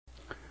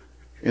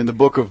in the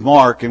book of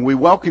Mark, and we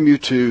welcome you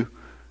to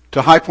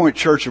High Point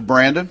Church of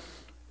Brandon,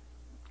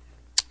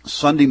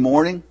 Sunday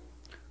morning,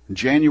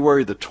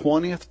 January the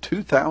 20th,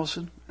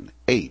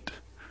 2008.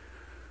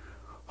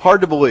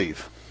 Hard to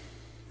believe.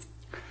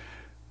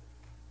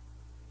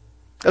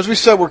 As we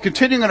said, we're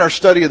continuing in our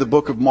study of the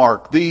book of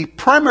Mark. The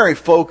primary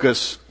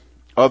focus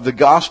of the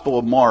Gospel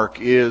of Mark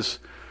is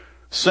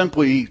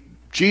simply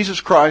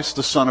Jesus Christ,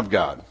 the Son of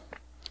God.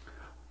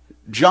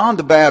 John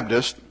the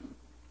Baptist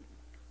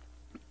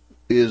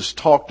is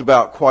talked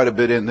about quite a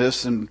bit in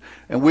this, and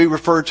we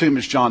refer to him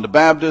as John the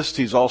Baptist.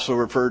 He's also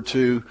referred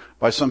to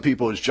by some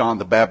people as John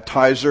the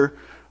Baptizer.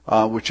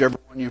 Whichever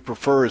one you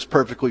prefer is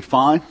perfectly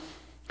fine.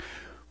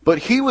 But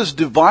he was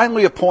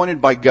divinely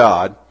appointed by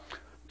God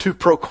to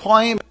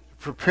proclaim,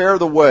 prepare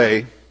the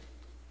way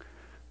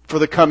for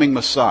the coming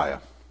Messiah,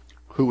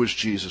 who was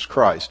Jesus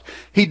Christ.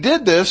 He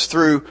did this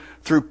through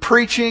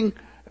preaching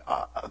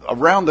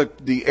around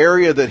the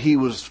area that he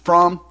was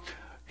from.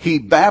 He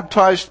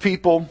baptized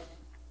people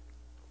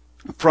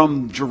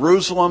from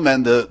Jerusalem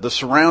and the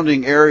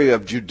surrounding area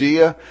of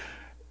Judea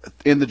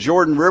in the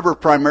Jordan River,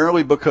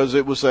 primarily because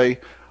it was a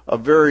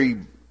very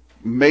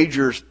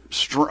major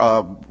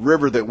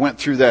river that went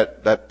through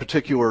that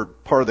particular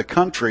part of the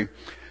country.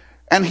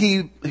 And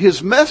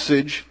his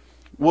message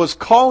was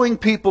calling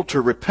people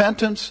to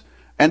repentance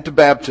and to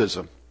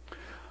baptism.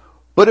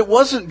 But it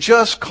wasn't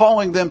just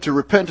calling them to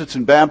repentance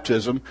and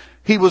baptism.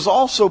 He was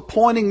also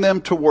pointing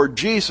them toward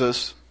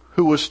Jesus,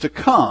 who was to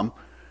come,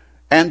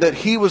 and that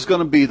he was going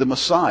to be the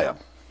Messiah.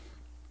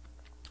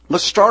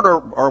 Let's start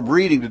our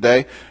reading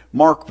today,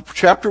 Mark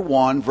chapter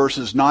 1,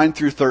 verses 9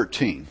 through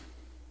 13.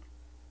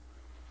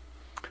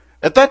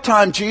 At that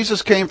time,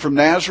 Jesus came from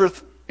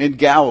Nazareth in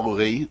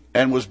Galilee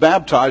and was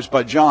baptized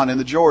by John in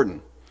the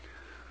Jordan.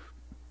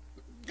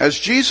 As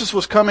Jesus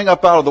was coming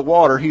up out of the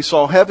water, he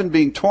saw heaven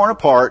being torn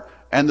apart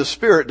and the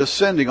Spirit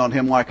descending on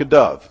him like a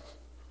dove.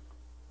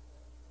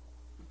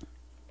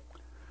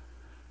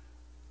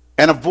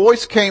 And a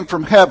voice came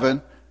from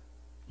heaven,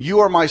 "You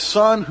are my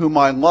Son, whom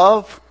I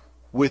love.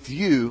 With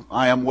you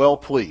I am well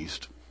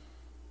pleased."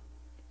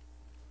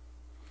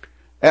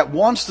 At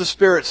once the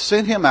Spirit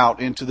sent him out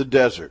into the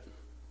desert.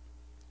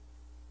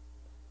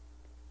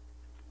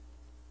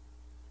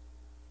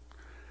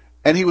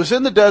 And he was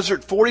in the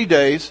desert 40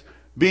 days,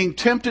 being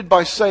tempted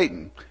by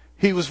Satan.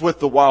 He was with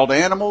the wild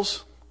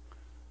animals,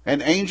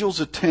 and angels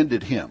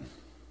attended him.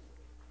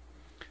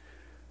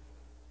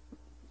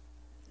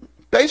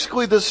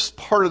 Basically, this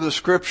part of the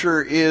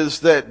scripture is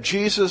that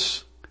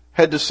Jesus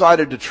had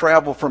decided to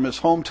travel from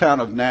his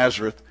hometown of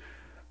Nazareth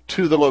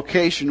to the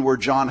location where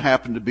John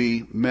happened to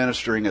be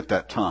ministering at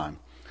that time.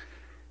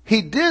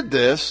 He did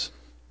this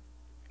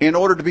in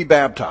order to be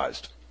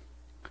baptized.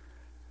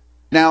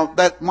 Now,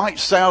 that might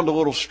sound a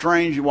little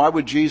strange. Why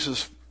would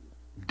Jesus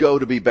go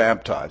to be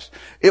baptized?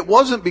 It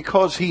wasn't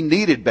because he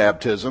needed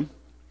baptism,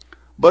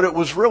 but it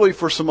was really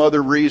for some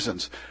other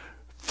reasons.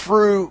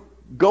 Through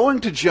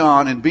going to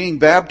John and being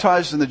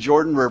baptized in the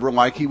Jordan River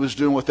like he was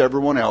doing with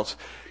everyone else,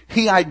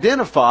 he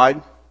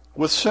identified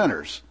with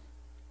sinners.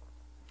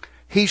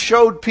 He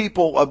showed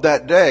people of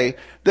that day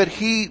that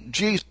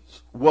Jesus,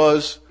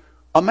 was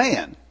a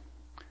man.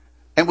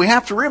 And we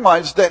have to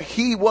realize that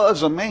he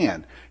was a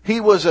man. He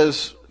was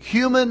as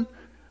human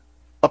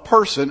a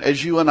person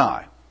as you and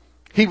I.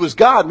 He was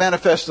God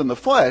manifest in the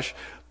flesh,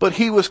 but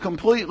he was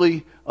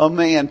completely a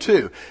man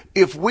too.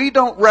 If we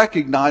don't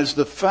recognize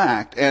the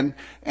fact and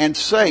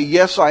say,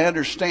 yes, I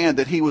understand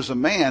that he was a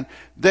man,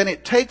 then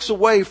it takes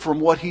away from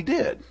what he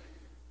did.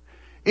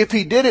 If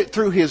he did it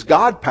through his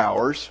God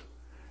powers,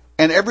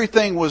 and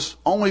everything was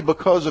only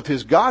because of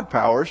his God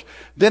powers,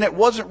 then it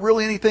wasn't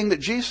really anything that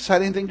Jesus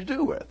had anything to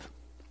do with.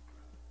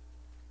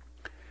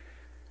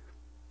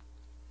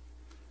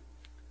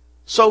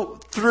 So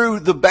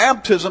through the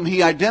baptism,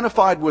 he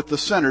identified with the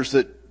sinners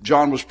that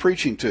John was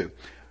preaching to.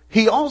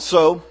 He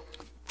also,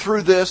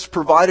 through this,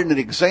 provided an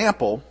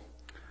example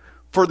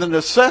for the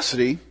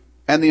necessity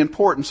and the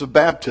importance of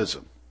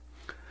baptism.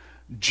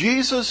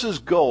 Jesus'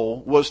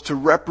 goal was to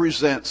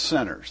represent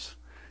sinners.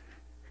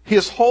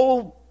 His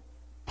whole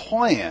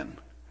plan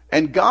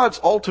and God's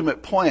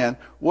ultimate plan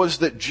was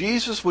that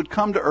Jesus would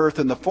come to earth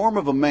in the form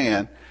of a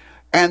man,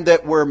 and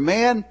that where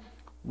man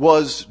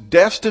was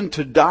destined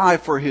to die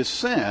for his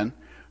sin,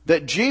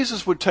 that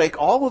Jesus would take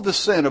all of the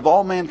sin of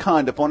all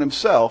mankind upon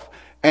himself,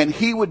 and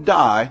he would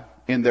die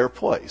in their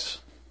place.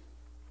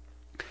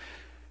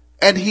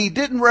 And he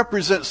didn't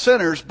represent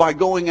sinners by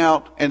going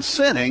out and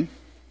sinning,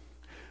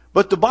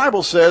 but the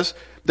Bible says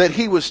that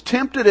he was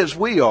tempted as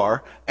we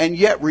are, and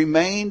yet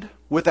remained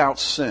without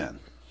sin.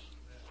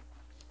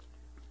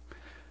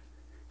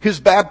 His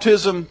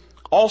baptism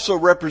also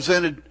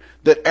represented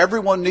that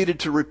everyone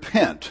needed to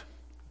repent.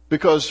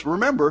 Because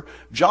remember,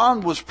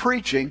 John was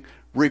preaching,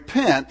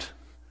 repent,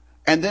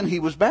 and then he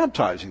was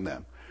baptizing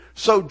them.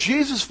 So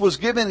Jesus was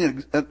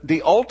giving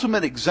the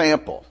ultimate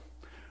example.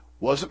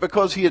 Wasn't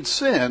because he had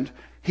sinned.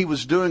 He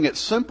was doing it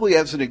simply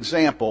as an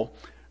example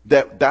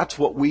that that's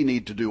what we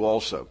need to do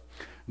also.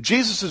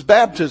 Jesus'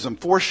 baptism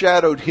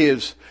foreshadowed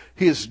his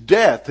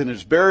death and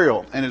his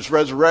burial and his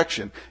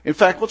resurrection. In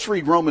fact, let's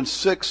read Romans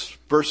 6,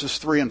 verses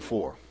 3 and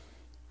 4.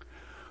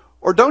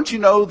 Or don't you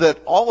know that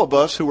all of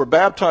us who were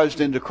baptized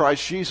into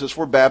Christ Jesus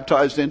were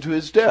baptized into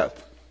his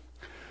death?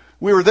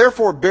 We were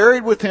therefore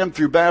buried with him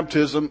through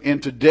baptism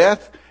into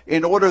death,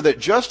 in order that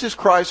just as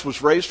Christ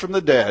was raised from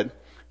the dead,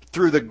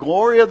 through the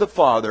glory of the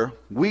Father,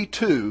 we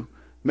too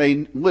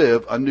may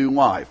live a new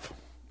life.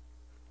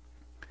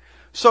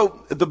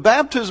 So the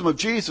baptism of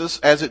Jesus,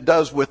 as it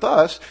does with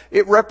us,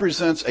 it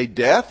represents a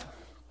death,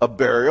 a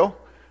burial,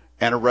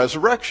 and a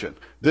resurrection.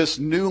 This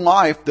new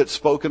life that's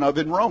spoken of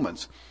in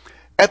Romans.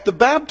 At the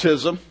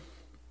baptism,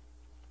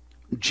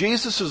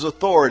 Jesus'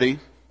 authority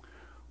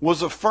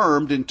was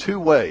affirmed in two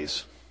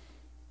ways.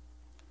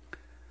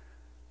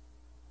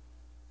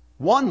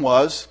 One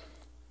was,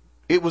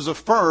 it was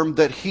affirmed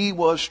that he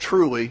was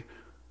truly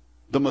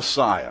the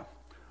Messiah.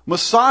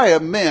 Messiah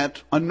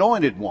meant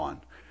anointed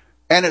one.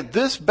 And at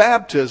this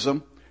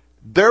baptism,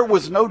 there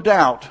was no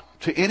doubt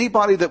to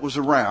anybody that was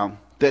around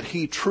that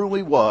he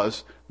truly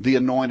was the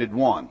anointed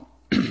one.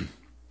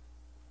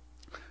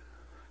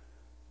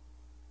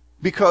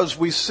 Because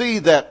we see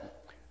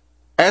that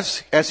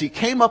as he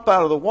came up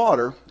out of the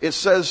water, it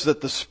says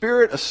that the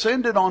Spirit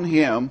ascended on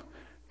him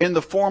in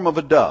the form of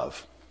a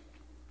dove.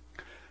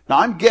 Now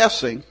I'm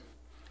guessing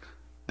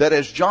that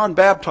as John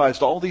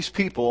baptized all these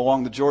people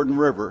along the Jordan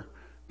River,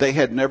 they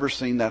had never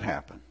seen that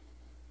happen.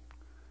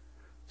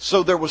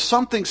 So there was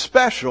something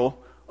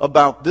special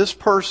about this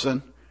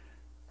person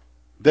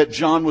that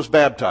John was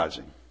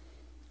baptizing.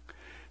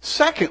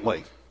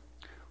 Secondly,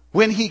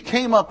 when he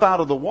came up out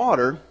of the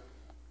water,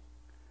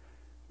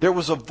 there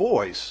was a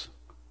voice,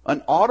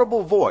 an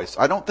audible voice.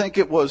 I don't think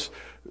it was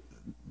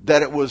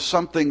that it was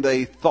something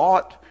they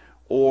thought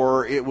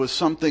or it was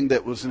something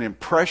that was an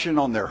impression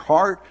on their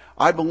heart.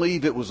 I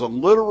believe it was a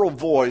literal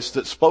voice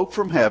that spoke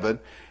from heaven,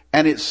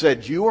 and it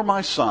said, "You are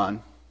my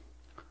Son,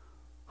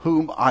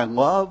 whom I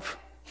love,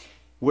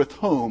 with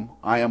whom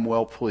I am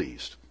well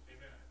pleased."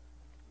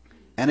 Amen.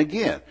 And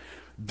again,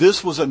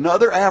 this was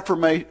another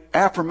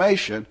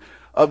affirmation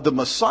of the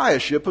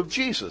Messiahship of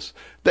Jesus,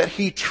 that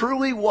he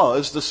truly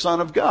was the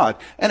Son of God.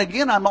 And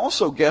again, I'm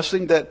also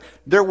guessing that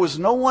there was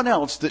no one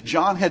else that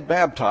John had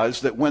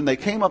baptized that when they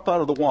came up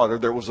out of the water,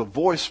 there was a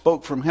voice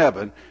spoke from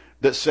heaven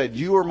that said,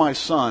 "You are my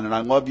Son, and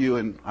I love you,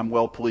 and I'm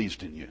well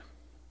pleased in you."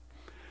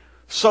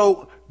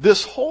 So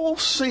this whole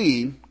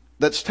scene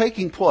that's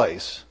taking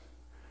place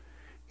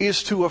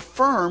is to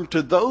affirm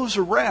to those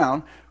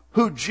around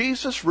who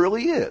Jesus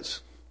really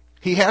is.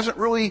 He hasn't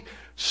really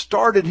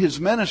started his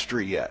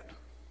ministry yet.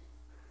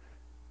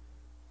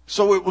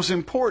 So it was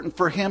important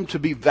for him to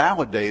be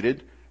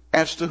validated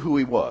as to who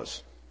he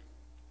was.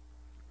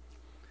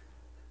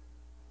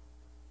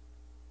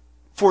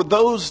 For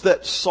those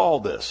that saw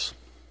this,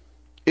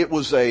 it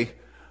was a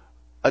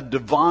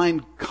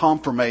divine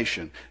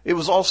confirmation. It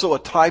was also a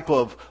type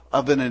of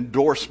an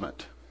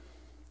endorsement.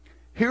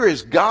 Here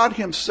is God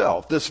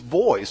himself, this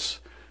voice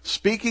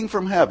speaking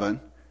from heaven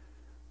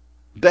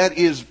that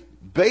is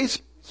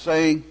basically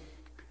saying,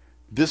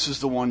 "This is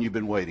the one you've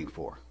been waiting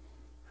for.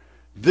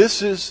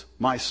 This is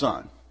my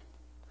Son."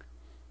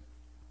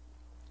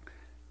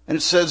 And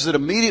it says that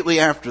immediately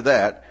after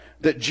that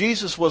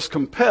Jesus was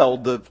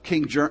compelled, the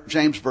King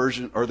James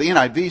Version, or the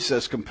NIV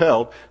says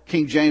compelled,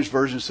 King James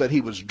Version said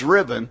he was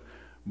driven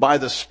by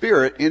the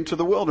Spirit into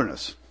the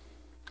wilderness.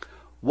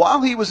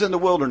 While he was in the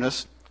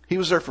wilderness, he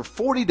was there for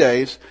 40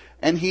 days,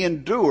 and he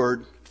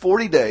endured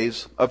 40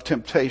 days of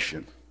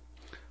temptation.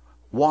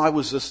 Why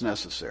was this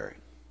necessary?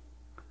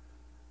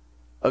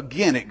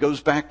 Again, it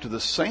goes back to the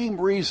same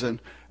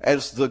reason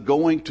as the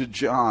going to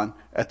John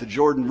at the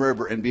Jordan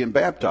River and being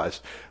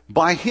baptized.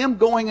 By him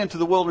going into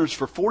the wilderness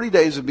for 40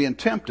 days and being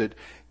tempted,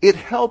 it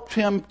helped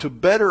him to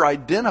better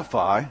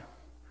identify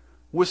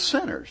with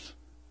sinners.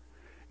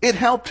 It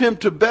helped him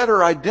to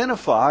better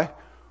identify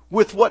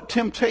with what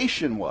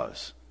temptation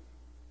was.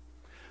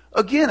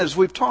 Again, as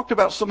we've talked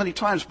about so many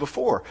times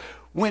before,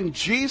 when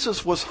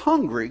Jesus was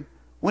hungry,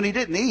 when he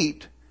didn't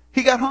eat,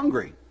 he got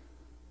hungry.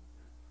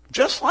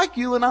 Just like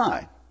you and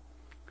I.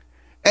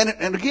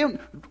 And again,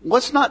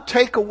 let's not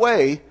take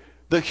away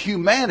the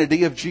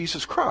humanity of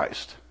Jesus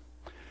Christ.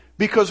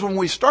 Because when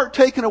we start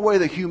taking away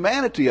the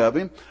humanity of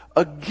him,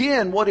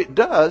 again, what it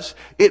does,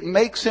 it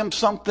makes him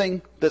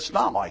something that's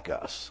not like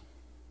us.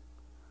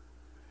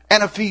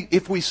 And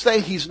if we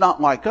say he's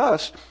not like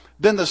us,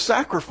 then the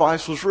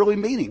sacrifice was really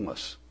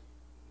meaningless.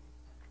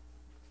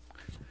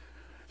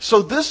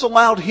 So this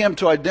allowed him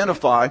to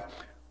identify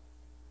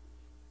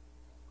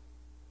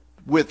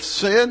with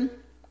sin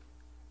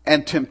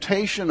and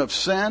temptation of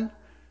sin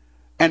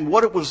and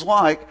what it was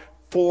like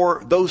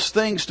for those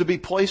things to be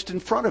placed in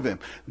front of him.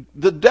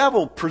 The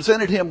devil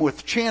presented him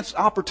with chance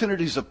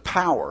opportunities of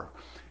power.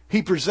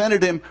 He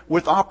presented him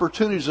with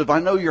opportunities of, "I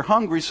know you're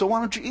hungry, so why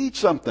don't you eat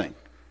something?"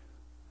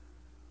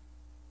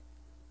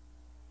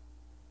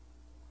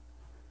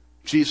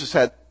 Jesus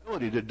had the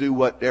ability to do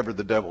whatever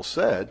the devil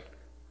said.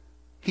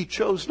 He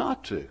chose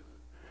not to.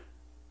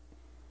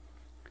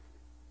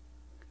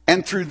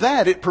 And through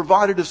that, it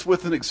provided us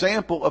with an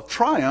example of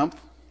triumph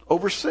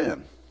over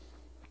sin.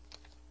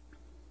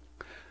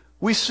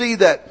 We see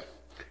that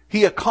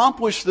he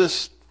accomplished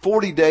this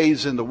 40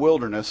 days in the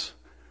wilderness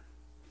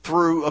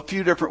through a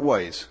few different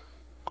ways.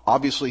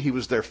 Obviously, he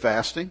was there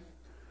fasting.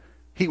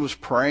 He was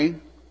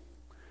praying.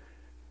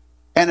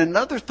 And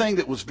another thing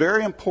that was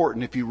very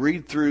important, if you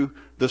read through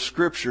the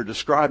scripture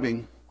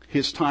describing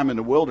his time in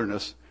the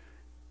wilderness,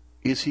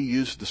 is he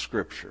used the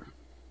scripture.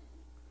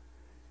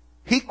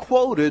 He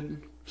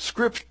quoted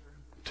scripture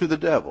to the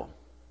devil.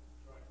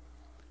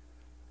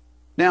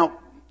 Now,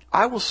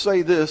 I will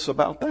say this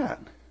about that.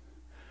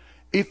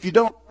 If you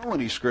don't know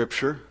any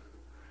scripture,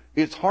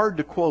 it's hard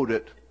to quote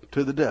it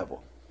to the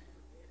devil.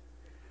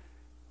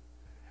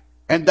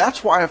 And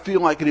that's why I feel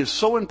like it is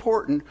so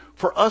important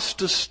for us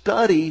to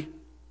study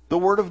the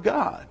Word of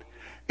God.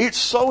 It's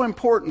so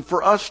important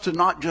for us to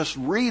not just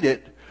read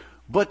it,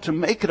 but to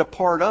make it a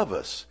part of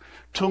us.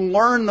 To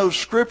learn those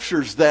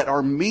scriptures that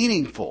are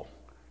meaningful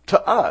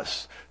to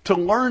us. To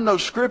learn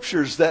those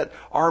scriptures that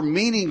are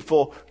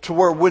meaningful to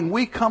where when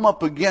we come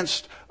up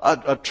against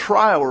a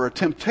trial or a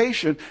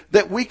temptation,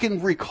 that we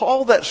can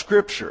recall that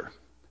scripture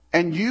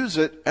and use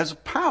it as a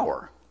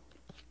power.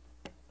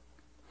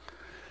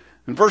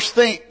 And verse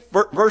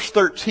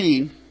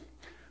 13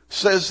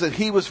 says that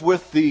he was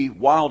with the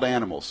wild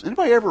animals.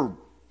 Anybody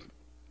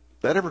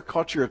ever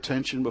caught your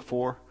attention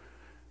before?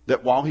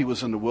 That while he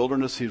was in the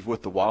wilderness, he was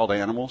with the wild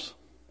animals?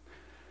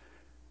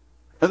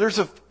 Now there's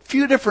a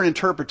few different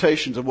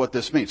interpretations of what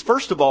this means.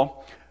 First of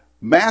all,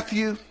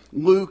 Matthew,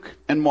 Luke,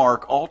 and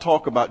Mark all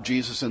talk about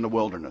Jesus in the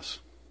wilderness.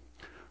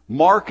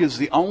 Mark is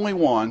the only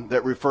one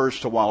that refers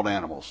to wild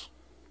animals.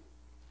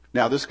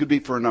 Now this could be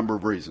for a number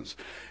of reasons.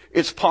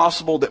 It's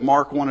possible that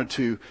Mark wanted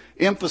to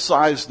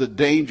emphasize the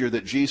danger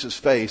that Jesus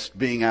faced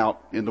being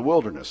out in the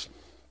wilderness.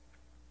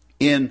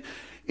 In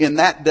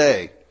that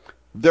day,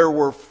 there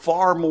were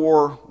far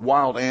more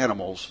wild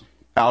animals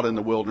out in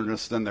the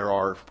wilderness than there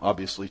are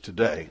obviously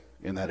today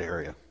in that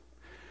area.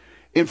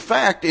 In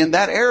fact, in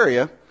that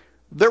area,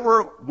 there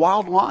were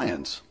wild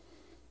lions.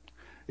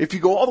 If you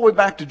go all the way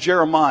back to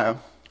Jeremiah,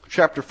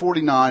 chapter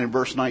 49 and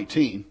verse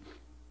 19,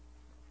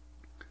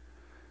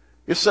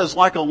 it says,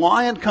 like a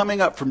lion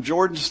coming up from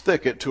Jordan's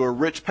thicket to a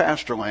rich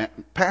pasture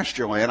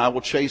land, I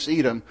will chase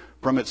Edom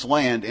from its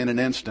land in an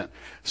instant.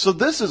 So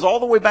this is all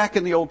the way back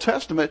in the Old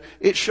Testament.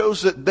 It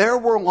shows that there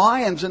were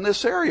lions in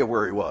this area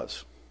where he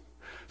was.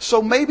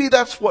 So maybe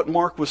that's what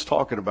Mark was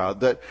talking about,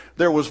 that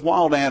there was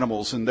wild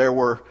animals and there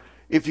were,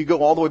 if you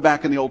go all the way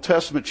back in the Old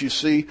Testament, you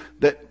see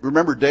that,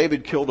 remember,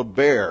 David killed a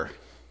bear.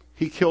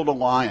 He killed a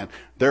lion.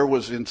 There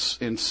was in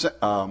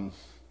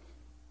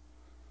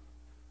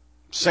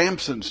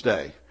Samson's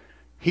day,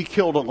 he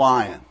killed a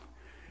lion.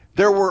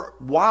 There were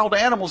wild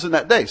animals in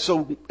that day.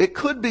 So it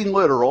could be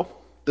literal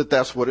that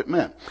that's what it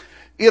meant.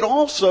 It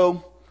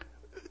also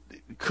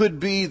could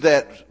be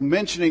that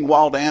mentioning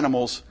wild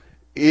animals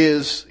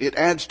it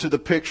adds to the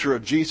picture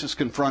of Jesus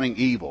confronting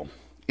evil.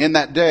 In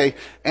that day,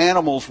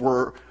 animals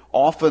were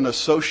often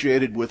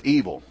associated with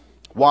evil.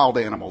 Wild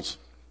animals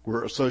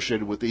were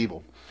associated with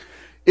evil.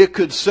 It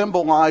could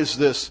symbolize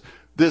this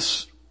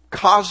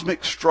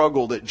cosmic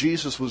struggle that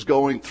Jesus was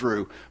going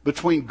through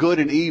between good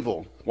and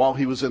evil while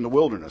he was in the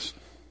wilderness.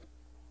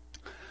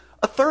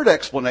 A third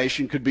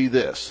explanation could be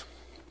this,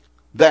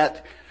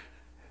 that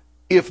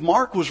if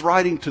Mark was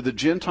writing to the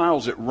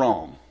Gentiles at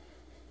Rome,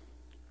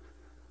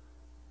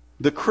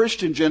 the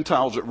Christian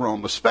Gentiles at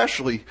Rome,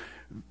 especially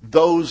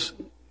those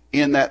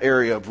in that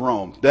area of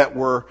Rome that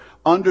were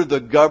under the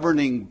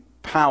governing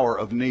power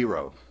of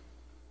Nero,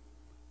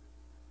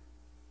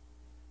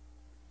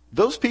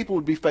 those people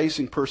would be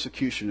facing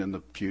persecution in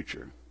the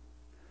future.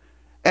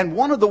 And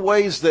one of the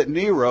ways that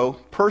Nero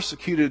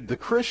persecuted the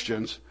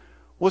Christians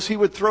was he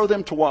would throw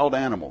them to wild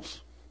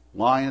animals,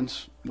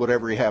 lions,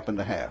 whatever he happened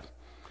to have.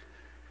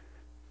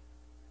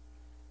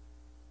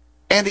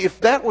 And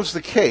if that was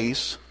the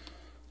case,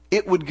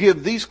 it would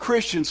give these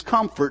Christians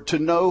comfort to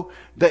know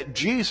that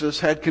Jesus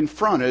had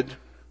confronted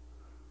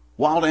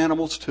wild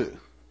animals too.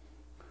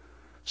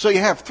 So you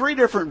have three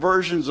different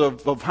versions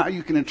of how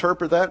you can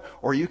interpret that,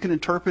 or you can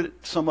interpret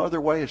it some other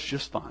way. It's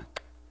just fine.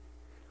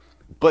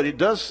 But it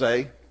does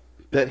say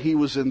that he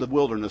was in the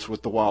wilderness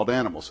with the wild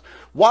animals.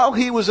 While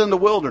he was in the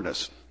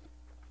wilderness,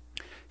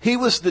 he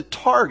was the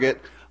target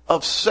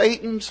of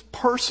Satan's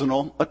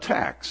personal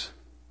attacks.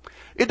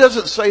 It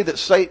doesn't say that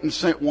Satan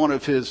sent one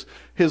of his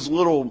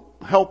little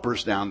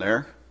helpers down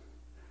there.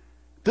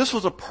 This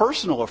was a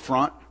personal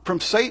affront from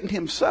Satan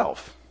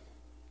himself.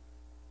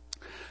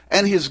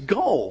 And his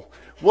goal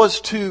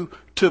was to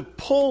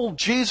pull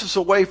Jesus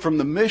away from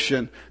the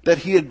mission that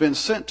he had been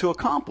sent to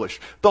accomplish.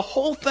 The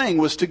whole thing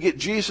was to get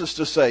Jesus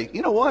to say,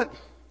 you know what?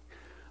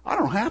 I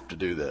don't have to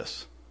do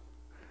this.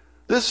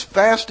 This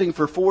fasting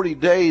for 40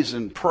 days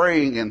and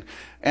praying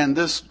and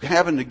this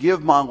having to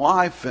give my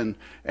life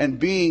and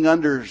being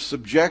under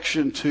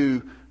subjection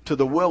to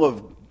the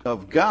will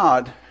of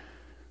God,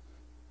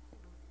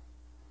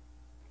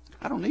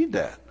 I don't need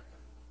that.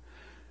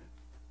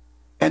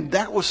 And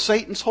that was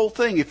Satan's whole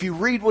thing. If you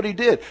read what he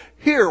did,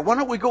 here, why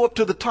don't we go up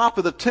to the top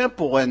of the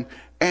temple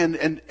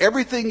and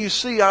everything you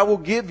see I will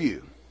give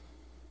you.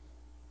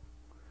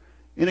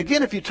 And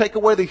again, if you take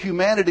away the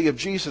humanity of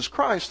Jesus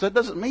Christ, that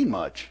doesn't mean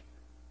much.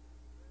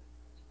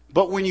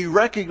 But when you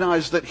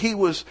recognize that he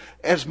was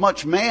as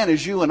much man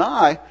as you and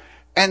I,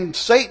 and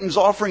Satan's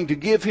offering to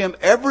give him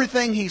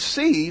everything he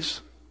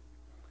sees,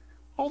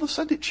 all of a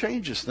sudden it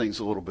changes things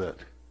a little bit.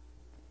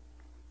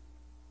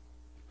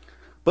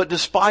 But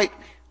despite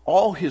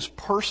all his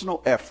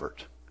personal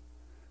effort,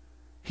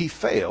 he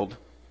failed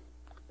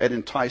at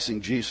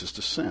enticing Jesus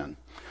to sin.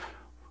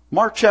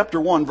 Mark chapter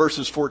 1,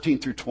 verses 14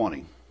 through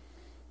 20.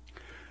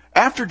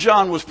 After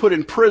John was put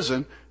in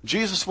prison,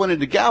 Jesus went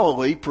into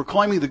Galilee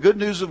proclaiming the good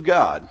news of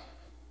God.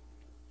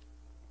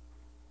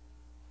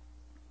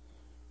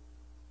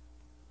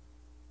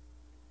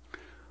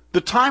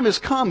 The time has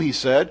come, he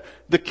said.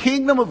 The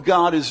kingdom of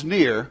God is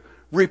near.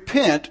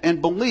 Repent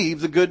and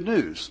believe the good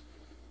news.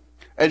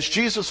 As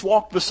Jesus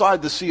walked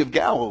beside the Sea of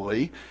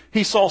Galilee,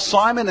 he saw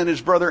Simon and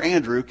his brother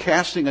Andrew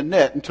casting a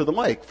net into the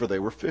lake, for they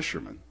were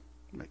fishermen.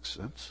 Makes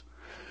sense.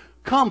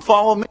 Come,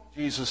 follow me,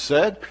 Jesus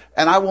said,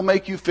 and I will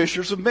make you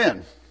fishers of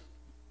men.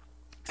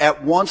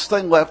 At once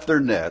they left their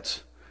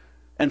nets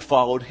and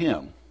followed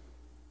him.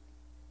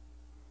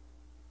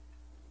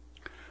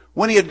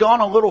 When he had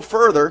gone a little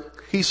further,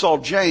 he saw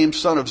James,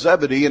 son of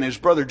Zebedee, and his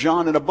brother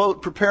John in a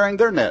boat preparing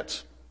their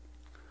nets.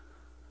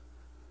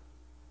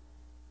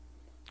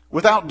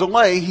 Without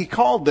delay, he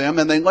called them,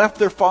 and they left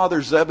their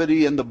father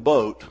Zebedee in the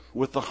boat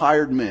with the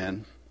hired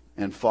men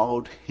and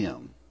followed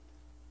him.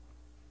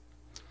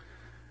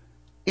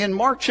 In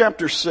Mark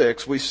chapter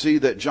 6, we see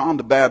that John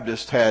the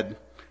Baptist had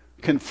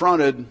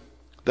confronted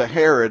the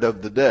Herod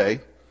of the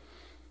day,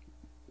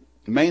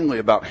 mainly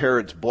about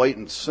Herod's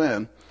blatant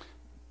sin.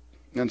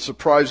 And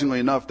surprisingly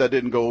enough, that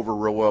didn't go over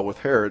real well with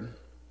Herod.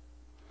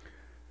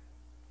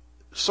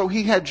 So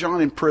he had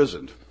John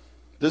imprisoned.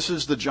 This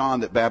is the John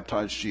that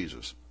baptized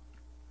Jesus.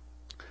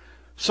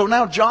 So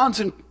now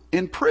John's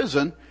in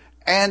prison,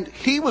 and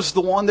he was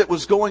the one that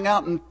was going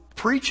out and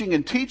preaching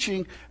and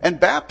teaching and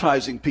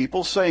baptizing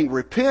people, saying,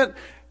 repent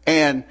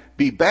and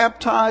be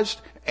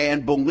baptized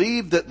and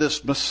believe that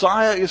this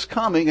Messiah is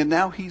coming, and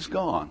now he's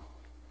gone.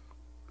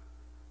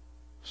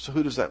 So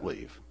who does that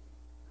leave?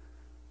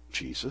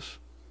 Jesus.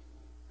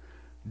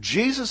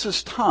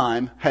 Jesus'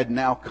 time had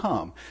now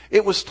come.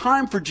 It was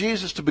time for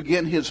Jesus to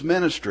begin his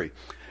ministry.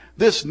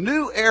 This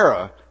new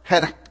era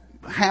had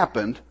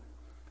happened,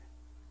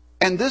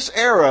 and this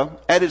era,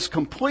 at its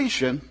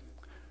completion,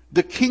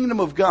 the kingdom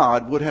of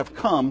God would have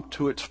come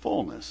to its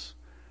fullness.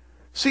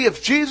 See,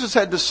 if Jesus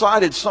had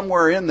decided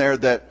somewhere in there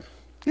that,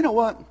 you know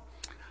what,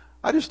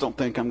 I just don't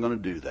think I'm going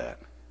to do that,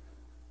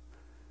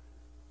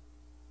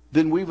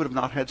 then we would have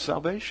not had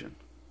salvation.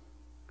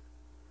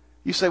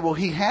 You say, well,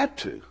 he had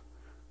to.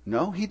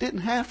 No, he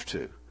didn't have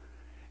to.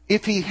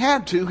 If he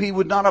had to, he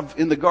would not have,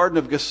 in the Garden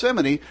of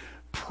Gethsemane,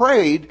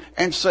 prayed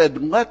and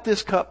said, let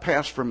this cup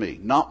pass from me.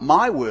 Not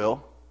my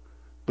will,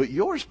 but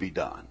yours be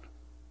done.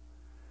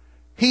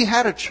 He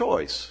had a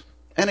choice.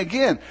 And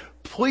again,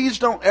 please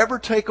don't ever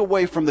take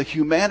away from the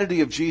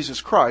humanity of Jesus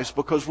Christ,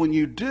 because when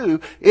you do,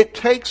 it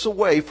takes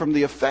away from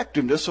the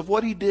effectiveness of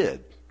what he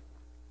did.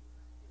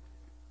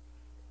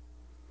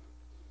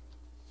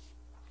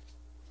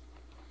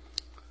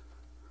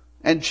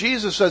 And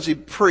Jesus, as he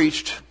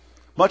preached,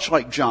 much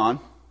like John,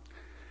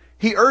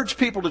 he urged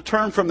people to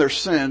turn from their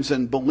sins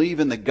and believe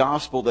in the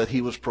gospel that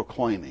he was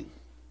proclaiming.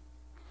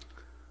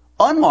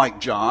 Unlike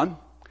John,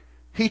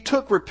 he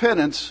took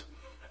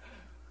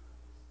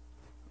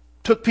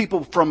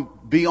people from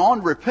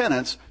beyond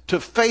repentance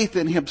to faith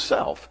in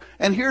himself.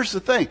 And here's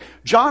the thing.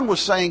 John was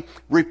saying,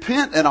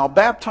 repent and I'll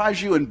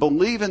baptize you and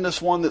believe in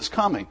this one that's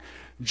coming.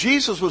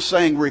 Jesus was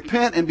saying,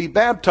 repent and be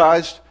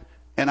baptized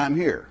and I'm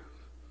here.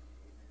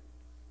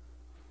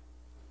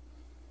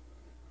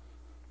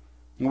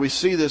 And we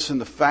see this in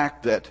the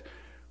fact that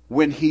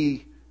when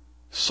he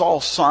saw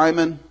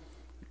Simon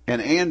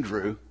and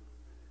Andrew,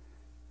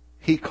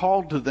 he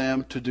called to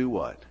them to do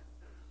what?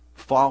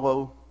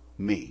 Follow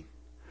me.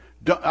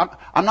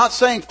 I'm not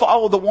saying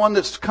follow the one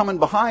that's coming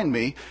behind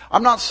me.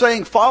 I'm not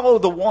saying follow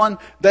the one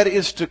that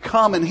is to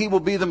come and he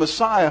will be the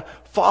Messiah.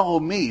 Follow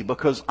me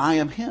because I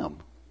am him.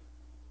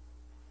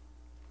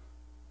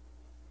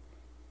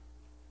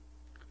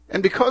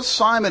 And because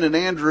Simon and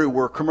Andrew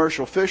were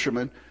commercial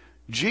fishermen,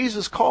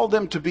 Jesus called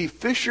them to be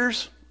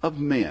fishers of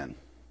men.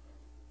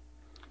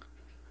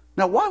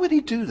 Now, why would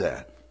he do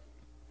that?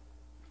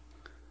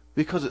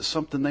 Because it's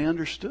something they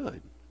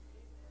understood.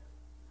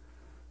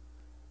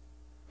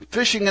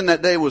 Fishing in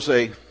that day was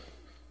a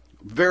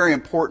very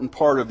important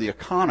part of the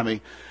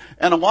economy.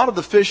 And a lot of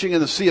the fishing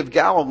in the Sea of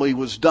Galilee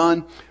was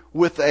done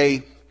with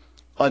a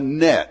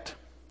net.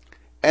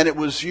 And it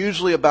was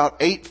usually about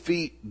 8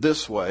 feet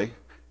this way.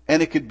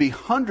 And it could be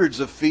hundreds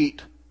of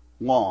feet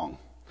long.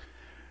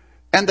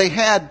 And they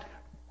had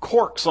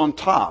corks on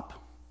top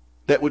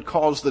that would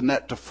cause the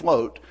net to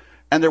float.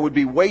 And there would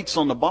be weights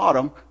on the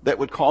bottom that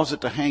would cause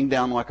it to hang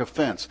down like a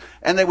fence.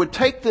 And they would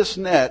take this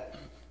net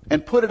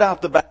and put it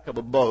out the back of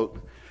a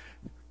boat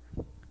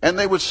And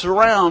they would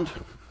surround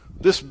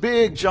this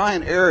big,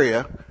 giant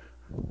area.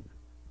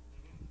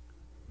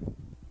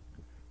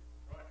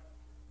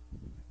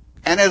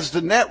 And as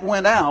the net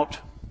went out,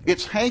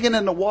 it's hanging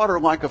in the water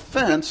like a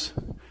fence.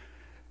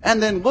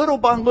 And then little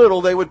by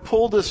little, they would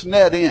pull this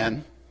net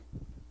in.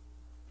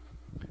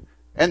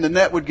 And the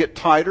net would get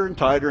tighter and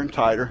tighter and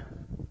tighter.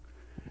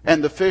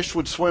 And the fish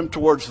would swim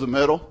towards the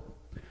middle.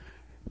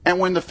 And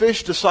when the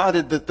fish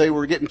decided that they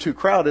were getting too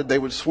crowded, they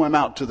would swim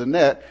out to the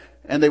net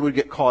and they would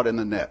get caught in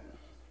the net.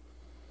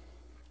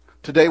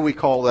 Today we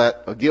call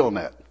that a gill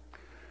net,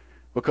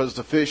 because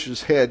the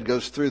fish's head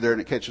goes through there and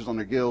it catches on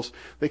their gills.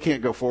 They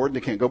can't go forward and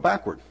they can't go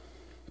backward.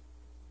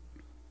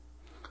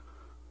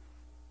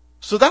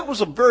 So that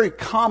was a very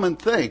common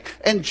thing.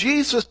 And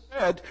Jesus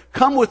said,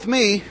 "Come with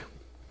me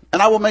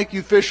and I will make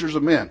you fishers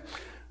of men."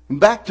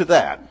 And back to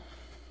that.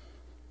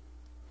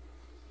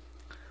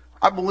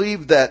 I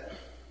believe that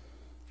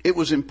it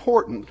was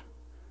important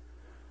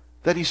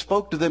that he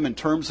spoke to them in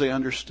terms they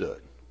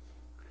understood.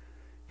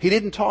 He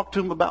didn't talk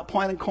to them about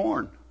planting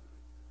corn.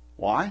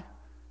 Why?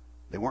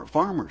 They weren't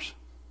farmers.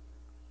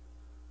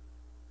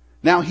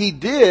 Now, he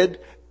did,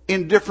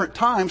 in different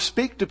times,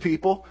 speak to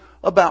people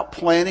about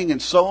planting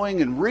and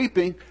sowing and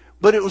reaping,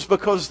 but it was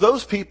because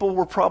those people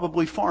were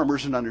probably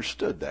farmers and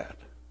understood that.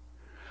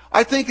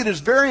 I think it is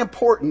very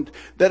important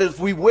that as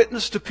we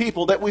witness to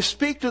people, that we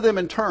speak to them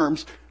in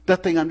terms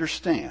that they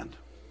understand.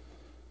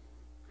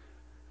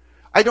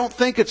 I don't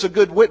think it's a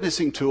good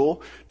witnessing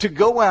tool to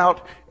go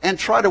out and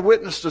try to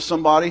witness to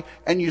somebody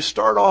and you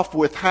start off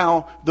with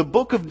how the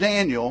book of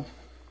Daniel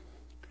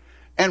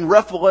and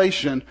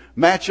Revelation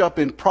match up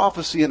in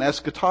prophecy and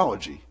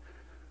eschatology.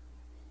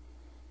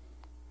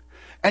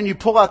 And you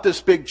pull out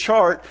this big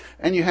chart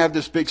and you have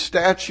this big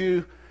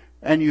statue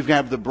and you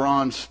have the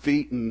bronze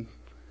feet, and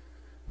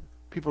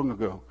people are going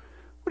to go,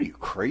 "What are you,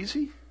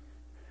 crazy?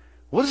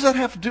 What does that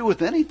have to do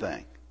with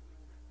anything?"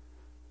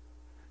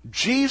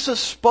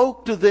 Jesus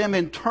spoke to them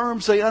in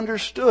terms they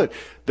understood.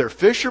 They're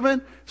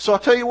fishermen, so I'll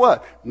tell you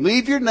what,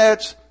 leave your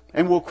nets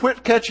and we'll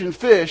quit catching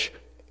fish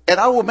and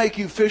I will make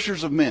you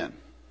fishers of men.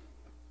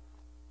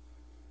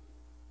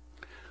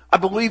 I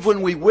believe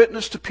when we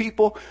witness to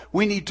people,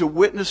 we need to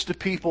witness to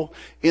people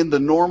in the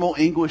normal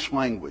English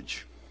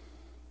language.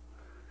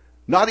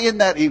 Not in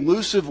that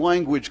elusive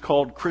language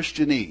called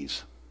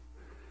Christianese.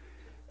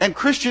 And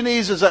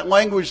Christianese is that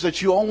language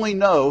that you only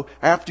know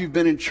after you've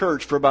been in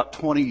church for about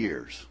 20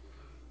 years.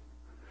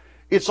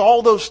 It's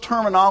all those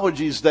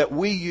terminologies that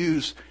we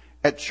use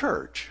at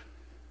church,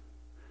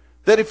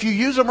 that if you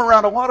use them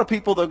around a lot of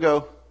people, they'll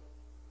go,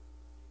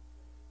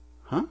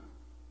 "Huh?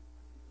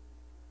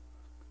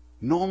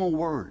 Normal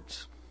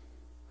words.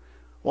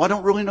 Well, I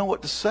don't really know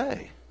what to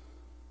say."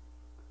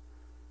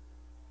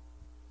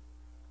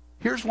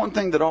 Here's one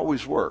thing that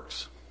always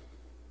works.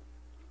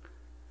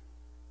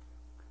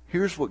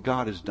 Here's what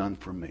God has done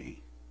for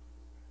me.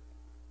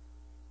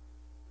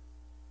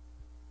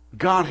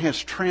 God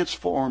has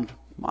transformed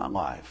my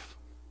life.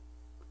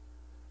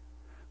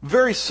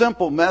 Very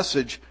simple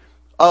message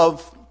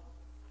of,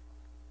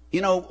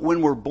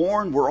 when we're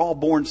born, we're all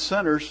born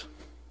sinners.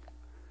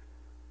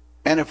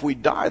 And if we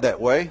die that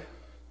way,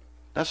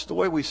 that's the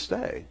way we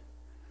stay.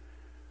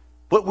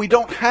 But we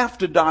don't have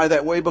to die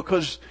that way,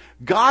 because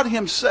God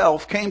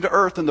himself came to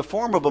earth in the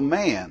form of a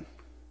man.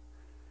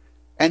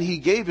 And he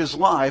gave his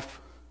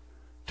life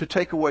to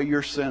take away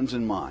your sins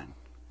and mine.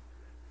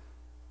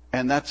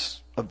 And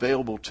that's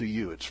available to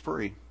you. It's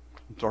free.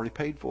 It's already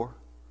paid for.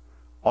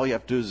 All you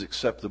have to do is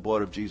accept the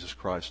blood of Jesus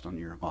Christ on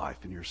your life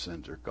and your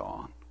sins are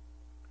gone.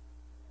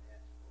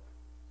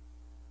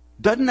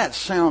 Doesn't that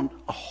sound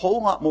a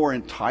whole lot more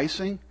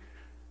enticing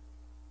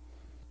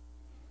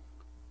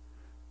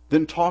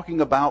than talking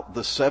about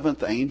the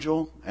seventh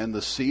angel and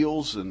the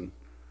seals? And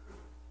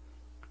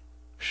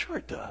sure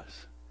it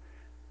does.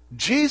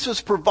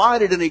 Jesus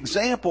provided an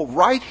example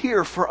right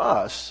here for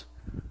us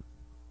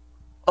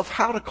of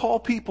how to call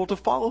people to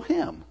follow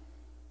him.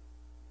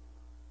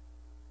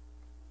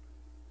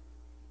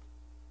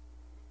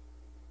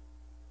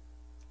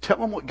 Tell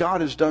them what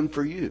God has done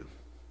for you.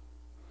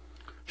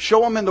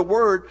 Show them in the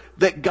Word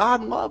that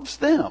God loves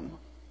them.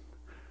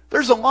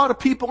 There's a lot of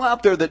people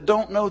out there that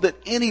don't know that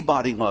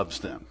anybody loves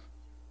them,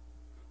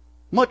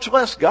 much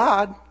less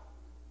God.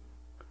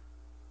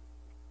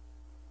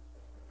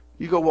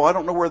 You go, "Well, I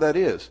don't know where that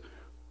is."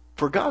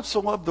 For God so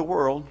loved the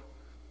world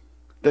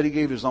that he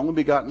gave his only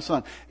begotten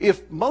Son.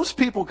 If most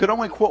people could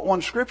only quote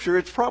one scripture,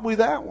 it's probably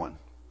that one.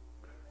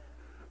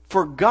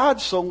 For God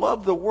so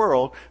loved the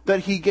world that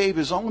he gave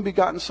his only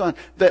begotten Son,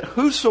 that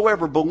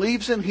whosoever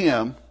believes in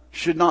him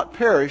should not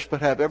perish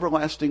but have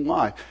everlasting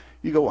life.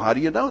 You go, "Well, how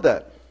do you know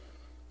that?"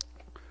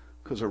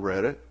 Because I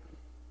read it.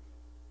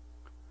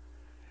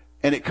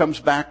 And it comes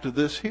back to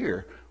this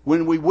here.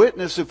 When we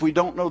witness, if we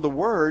don't know the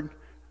Word,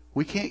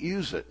 we can't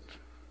use it.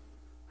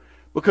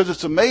 Because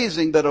it's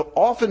amazing that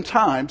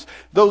oftentimes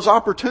those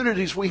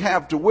opportunities we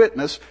have to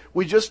witness,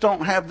 we just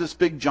don't have this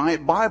big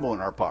giant Bible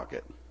in our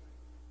pocket.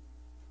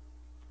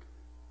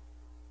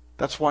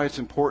 That's why it's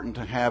important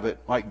to have it,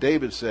 like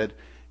David said,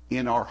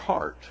 in our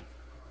heart.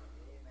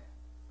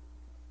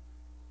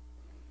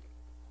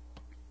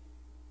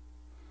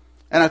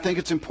 And I think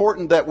it's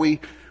important that we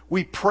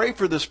pray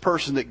for this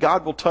person, that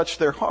God will touch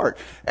their heart.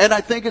 And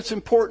I think it's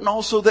important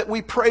also that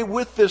we pray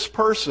with this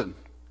person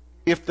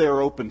if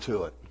they're open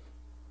to it.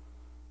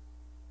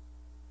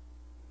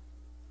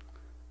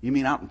 You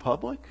mean out in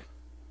public?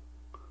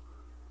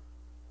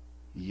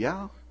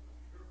 Yeah.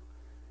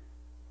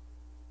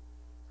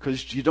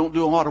 Because you don't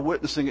do a lot of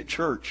witnessing at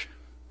church.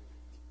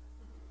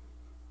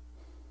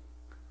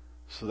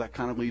 So that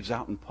kind of leaves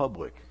out in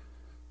public.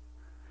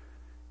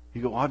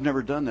 You go, well, I've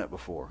never done that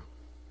before.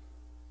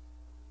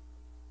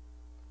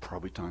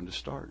 Probably time to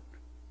start.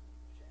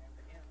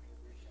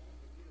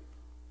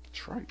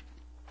 That's right.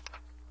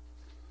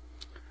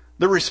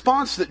 The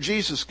response that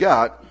Jesus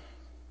got,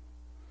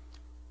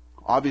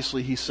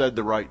 obviously he said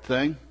the right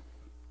thing,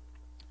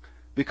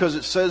 because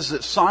it says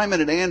that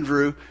Simon and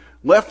Andrew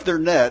left their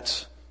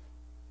nets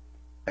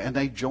and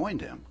they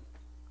joined him.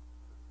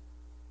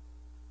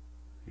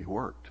 He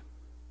worked.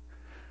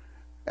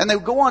 And they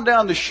go on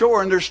down the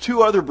shore, and there's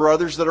two other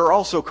brothers that are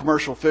also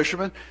commercial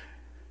fishermen.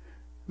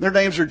 Their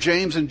names are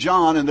James and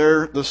John, and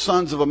they're the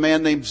sons of a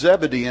man named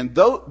Zebedee. And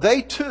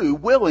they too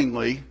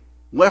willingly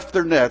left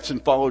their nets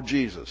and followed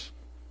Jesus.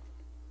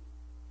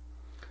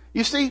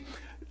 You see,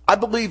 I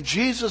believe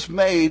Jesus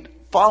made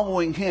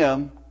following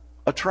him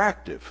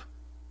attractive.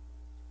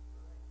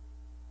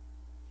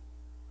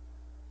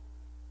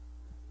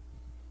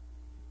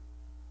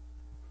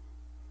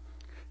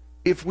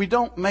 If we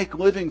don't make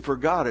living for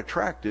God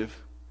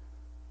attractive,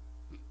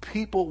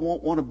 people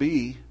won't want to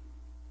be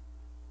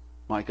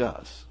like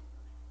us.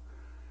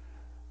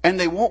 And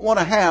they won't want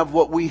to have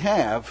what we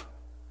have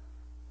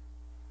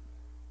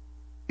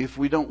if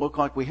we don't look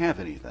like we have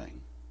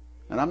anything.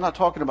 And I'm not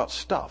talking about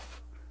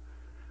stuff.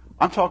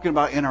 I'm talking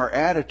about in our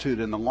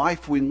attitude and the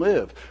life we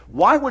live.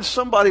 Why would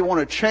somebody want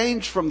to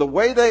change from the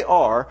way they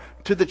are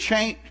to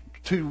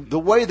the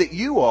way that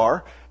you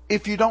are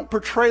if you don't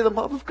portray the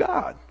love of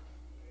God?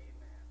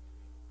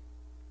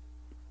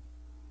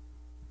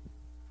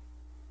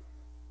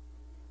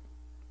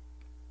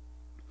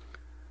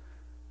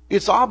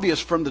 It's obvious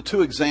from the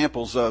two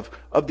examples of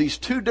these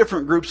two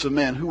different groups of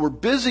men who were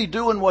busy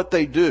doing what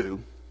they do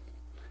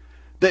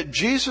that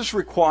Jesus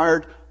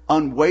required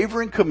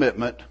unwavering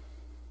commitment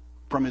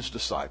from his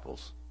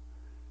disciples.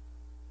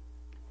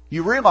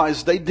 You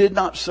realize they did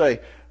not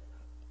say,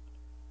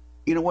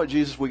 you know what,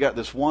 Jesus, we got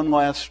this one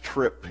last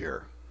trip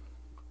here.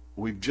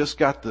 We've just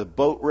got the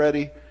boat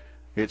ready.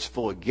 It's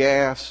full of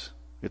gas.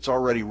 It's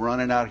already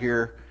running out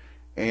here.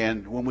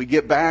 And when we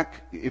get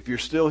back, if you're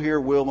still here,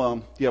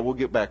 we'll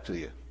get back to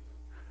you.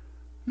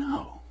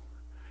 No.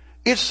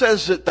 It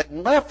says that they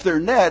left their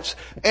nets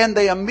and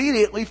they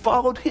immediately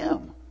followed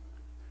him.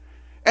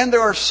 And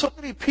there are so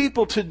many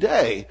people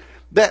today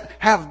that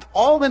have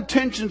all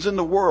intentions in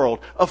the world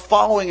of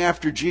following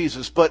after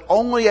Jesus, but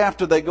only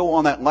after they go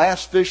on that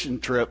last fishing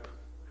trip,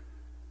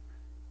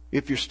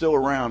 if you're still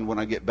around when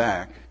I get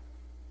back,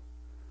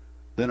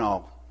 then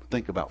I'll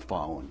think about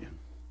following you.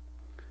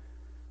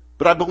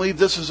 But I believe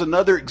this is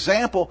another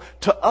example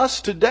to us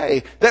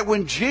today that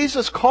when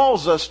Jesus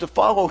calls us to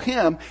follow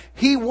him,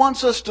 he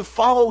wants us to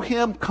follow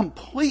him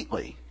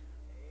completely.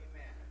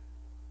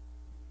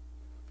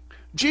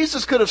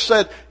 Jesus could have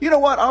said, you know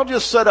what, I'll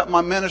just set up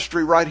my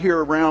ministry right here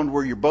around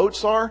where your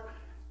boats are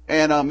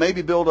and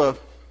maybe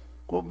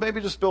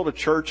just build a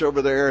church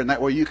over there, and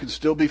that way you can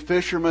still be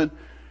fishermen,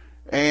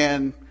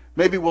 and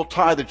maybe we'll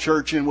tie the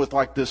church in with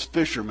like this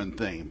fisherman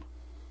theme.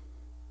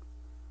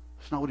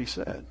 That's not what he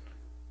said.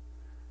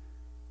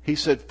 He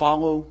said,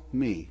 follow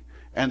me.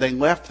 And they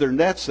left their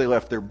nets, they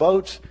left their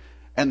boats,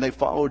 and they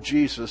followed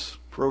Jesus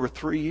for over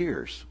 3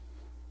 years.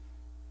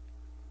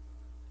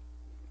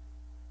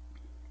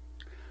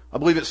 I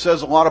believe it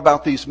says a lot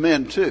about these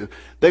men too.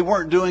 They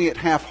weren't doing it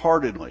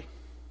half-heartedly.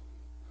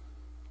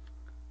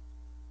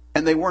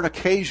 And they weren't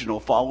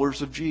occasional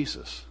followers of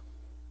Jesus.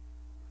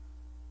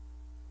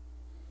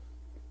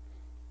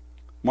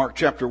 Mark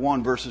chapter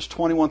 1, verses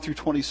 21 through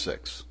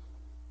 26.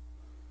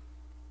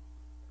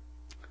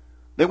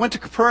 They went to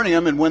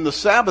Capernaum, and when the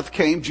Sabbath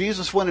came,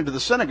 Jesus went into the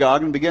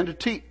synagogue and began to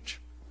teach.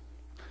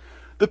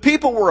 The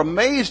people were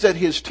amazed at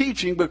his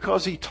teaching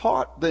because he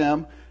taught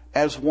them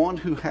as one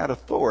who had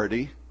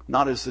authority,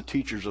 not as the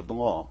teachers of the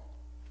law.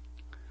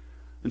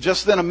 And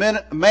just then a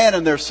man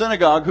in their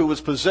synagogue who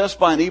was possessed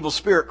by an evil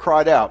spirit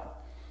cried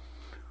out,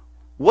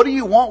 "What do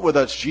you want with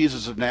us,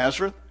 Jesus of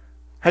Nazareth?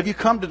 Have you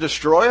come to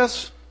destroy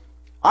us?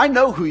 I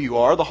know who you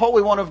are, the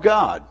Holy One of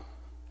God."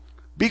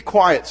 "Be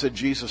quiet," said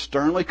Jesus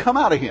sternly. "Come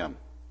out of him."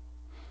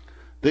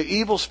 The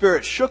evil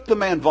spirit shook the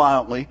man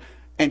violently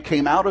and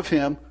came out of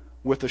him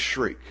with a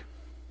shriek.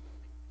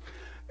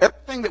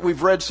 Everything that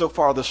we've read so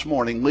far this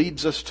morning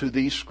leads us to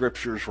these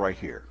scriptures right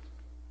here.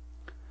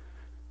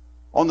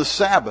 On the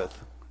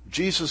Sabbath,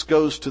 Jesus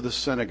goes to the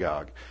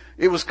synagogue.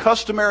 It was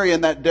customary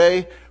in that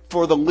day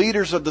for the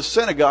leaders of the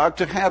synagogue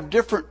to have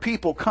different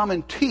people come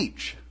and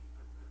teach.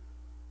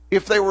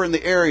 If they were in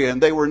the area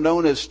and they were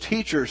known as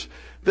teachers,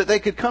 that they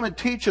could come and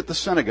teach at the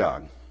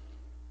synagogue.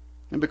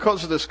 And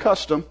because of this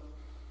custom,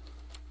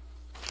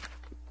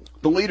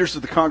 the leaders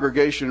of the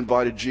congregation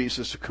invited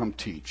Jesus to come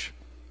teach.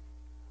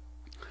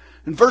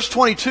 And verse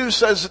 22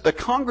 says that the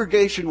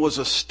congregation was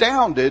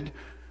astounded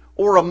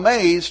or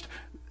amazed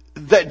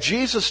that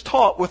Jesus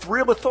taught with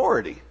real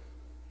authority.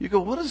 You go,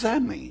 what does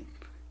that mean?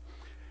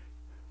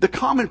 The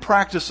common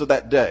practice of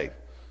that day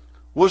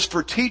was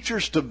for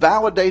teachers to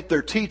validate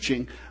their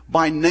teaching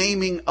by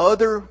naming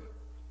other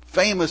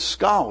famous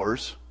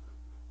scholars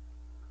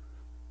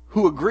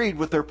who agreed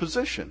with their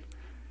position.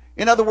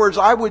 In other words,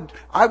 I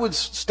would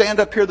stand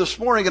up here this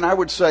morning and I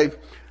would say,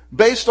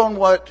 based on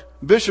what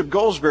Bishop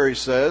Goldsberry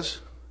says,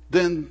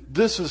 then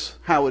this is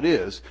how it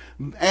is.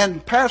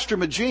 And Pastor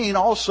Magine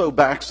also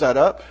backs that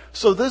up,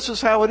 so this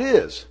is how it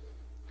is.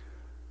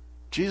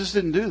 Jesus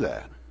didn't do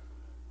that.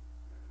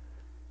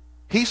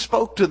 He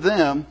spoke to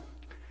them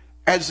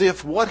as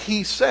if what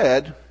he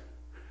said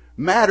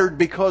mattered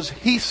because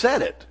he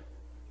said it.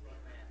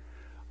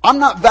 I'm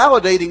not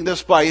validating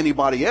this by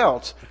anybody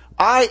else.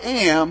 I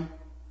am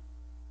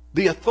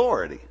the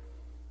authority.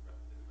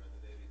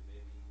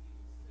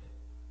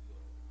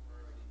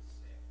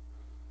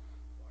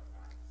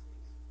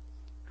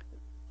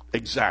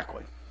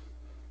 Exactly.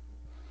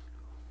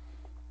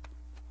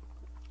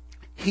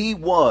 He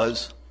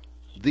was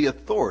the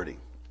authority.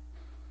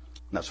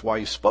 That's why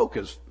he spoke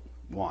as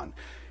one.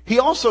 He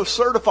also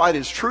certified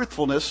his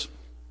truthfulness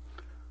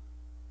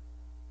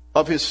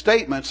of his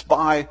statements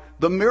by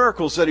the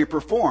miracles that he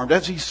performed.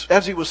 As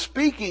he was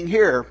speaking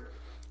here,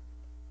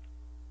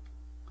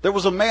 there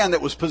was a man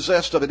that was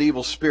possessed of an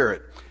evil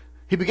spirit.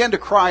 He began to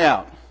cry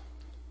out.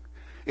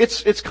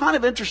 It's kind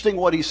of interesting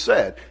what he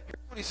said.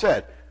 Here's what he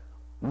said.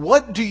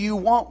 What do you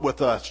want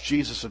with us,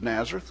 Jesus of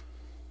Nazareth?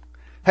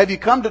 Have you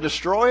come to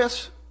destroy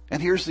us?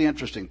 And here's the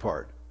interesting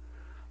part.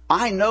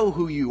 I know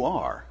who you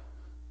are.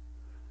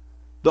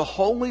 The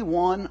Holy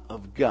One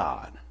of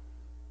God.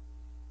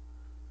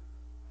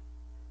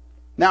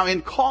 Now,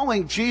 in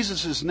calling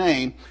Jesus'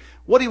 name,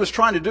 what he was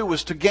trying to do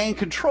was to gain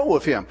control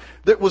of him.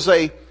 There was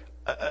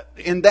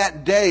in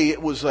that day,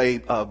 it was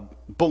a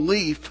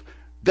belief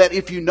that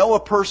if you know a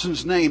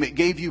person's name, it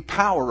gave you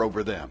power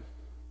over them.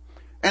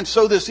 And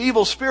so this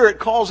evil spirit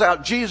calls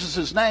out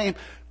Jesus' name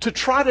to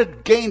try to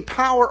gain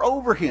power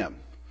over him.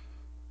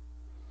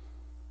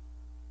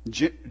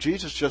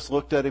 Jesus just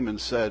looked at him and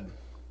said,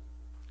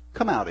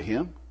 come out of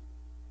him.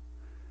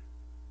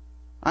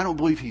 I don't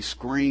believe he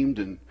screamed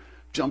and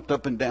jumped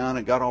up and down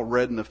and got all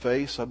red in the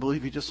face. I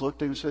believe he just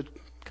looked at him and said,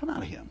 come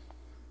out of him.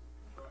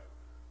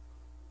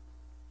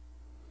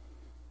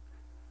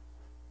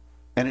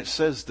 And it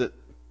says that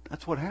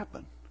that's what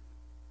happened.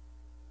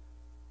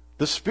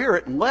 The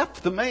spirit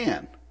left the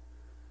man.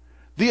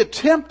 The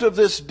attempt of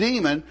this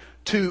demon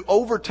to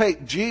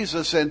overtake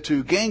Jesus and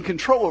to gain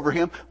control over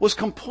him was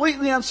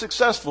completely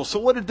unsuccessful. So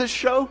what did this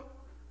show?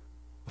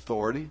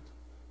 Authority.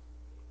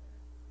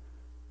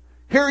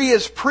 Here he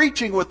is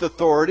preaching with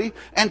authority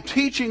and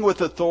teaching with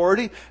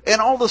authority,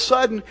 and all of a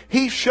sudden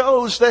he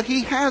shows that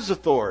he has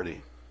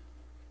authority.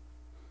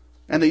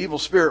 And the evil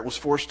spirit was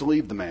forced to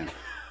leave the man.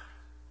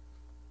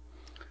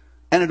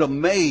 And it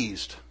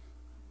amazed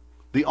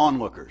the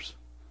onlookers.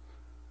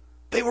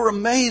 They were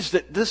amazed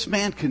that this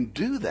man can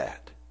do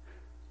that.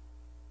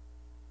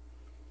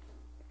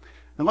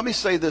 And let me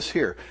say this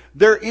here.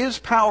 There is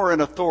power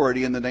and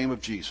authority in the name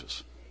of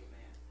Jesus.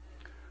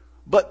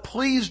 But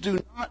please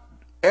do not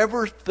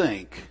ever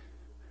think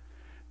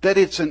that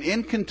it's an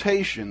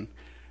incantation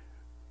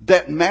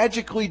that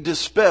magically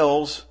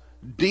dispels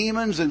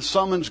demons and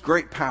summons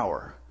great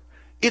power.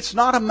 It's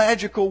not a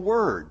magical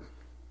word.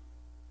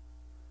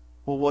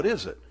 Well, what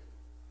is it?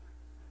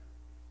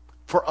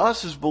 For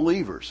us as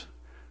believers,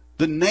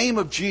 the name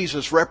of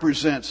Jesus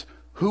represents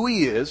who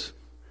he is,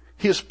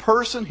 his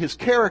person, his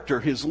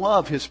character, his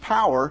love, his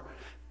power,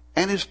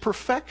 and his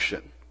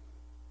perfection.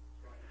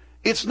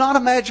 It's not a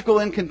magical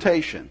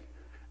incantation.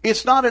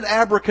 It's not an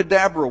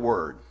abracadabra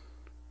word.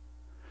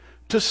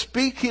 To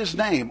speak his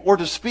name or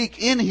to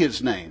speak in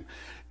his name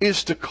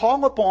is to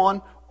call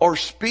upon or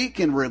speak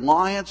in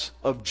reliance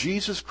of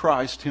Jesus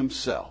Christ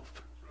himself.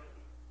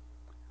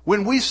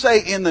 When we say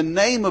in the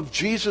name of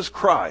Jesus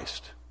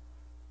Christ,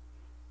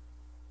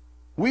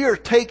 we are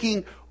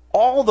taking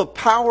all the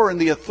power and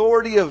the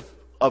authority of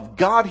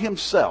God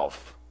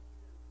himself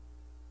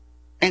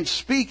and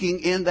speaking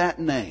in that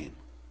name.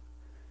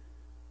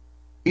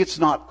 It's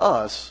not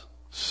us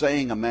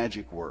saying a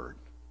magic word.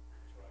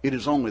 It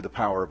is only the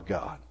power of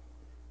God.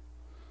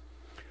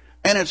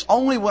 And it's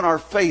only when our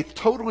faith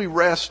totally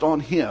rests on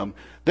him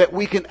that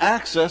we can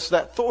access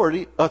that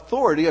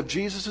authority of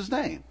Jesus'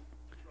 name.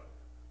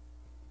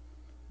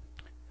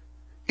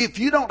 If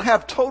you don't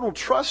have total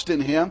trust in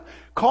him,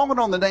 calling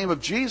on the name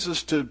of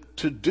Jesus to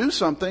do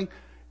something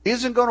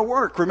isn't going to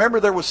work. Remember,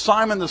 there was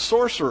Simon the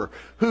sorcerer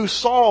who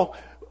saw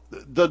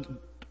the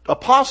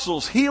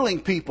apostles healing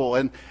people,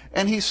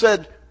 and he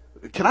said,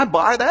 can I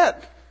buy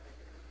that?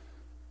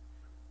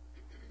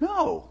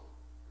 No,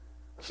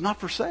 it's not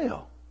for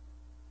sale.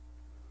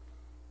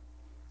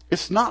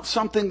 It's not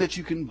something that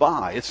you can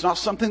buy. It's not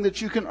something that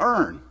you can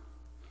earn.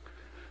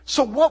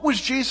 So what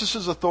was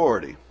Jesus'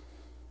 authority?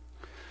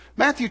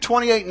 Matthew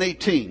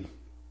 28:18.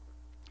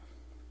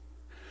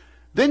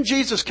 Then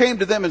Jesus came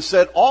to them and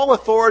said, all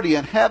authority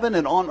in heaven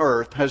and on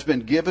earth has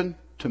been given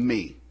to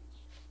me.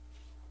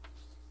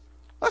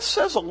 That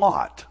says a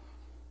lot.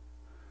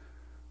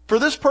 For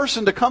this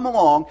person to come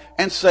along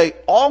and say,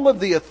 all of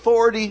the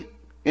authority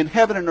in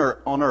heaven and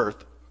on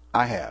earth,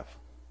 I have.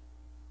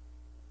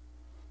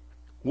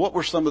 What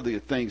were some of the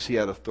things he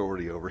had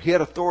authority over? He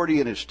had authority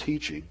in his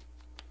teaching.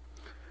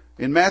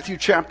 In Matthew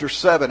chapter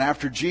 7,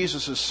 after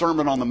Jesus'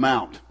 Sermon on the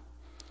Mount,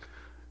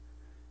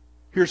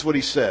 here's what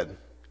he said.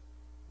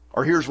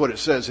 Or here's what it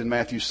says in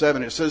Matthew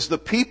 7. It says, the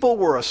people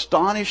were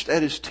astonished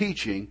at his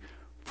teaching,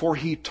 for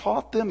he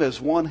taught them as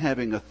one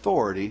having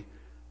authority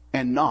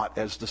and not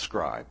as the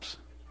scribes.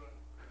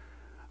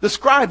 The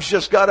scribes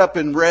just got up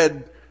and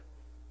read,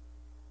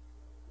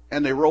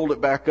 and they rolled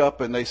it back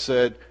up and they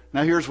said,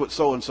 now here's what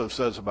so-and-so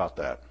says about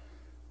that.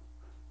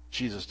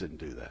 Jesus didn't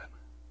do that.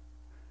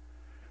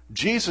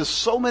 Jesus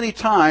so many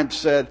times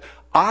said,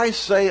 I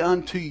say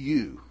unto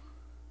you.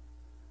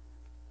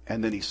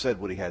 And then he said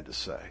what he had to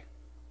say.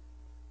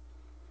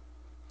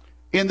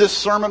 In this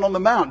Sermon on the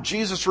Mount,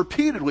 Jesus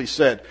repeatedly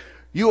said,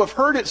 you have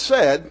heard it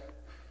said,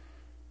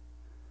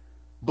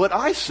 but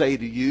I say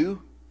to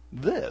you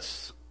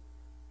this.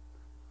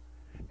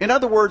 In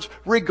other words,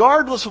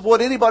 regardless of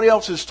what anybody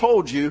else has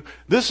told you,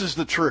 this is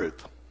the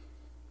truth.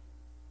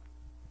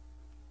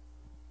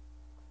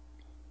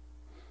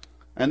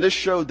 And this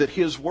showed that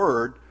his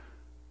word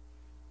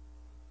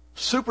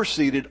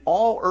superseded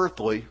all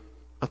earthly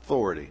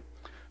authority.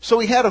 So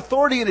he had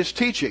authority in his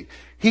teaching.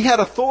 He had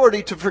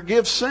authority to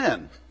forgive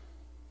sin.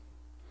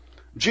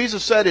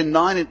 Jesus said in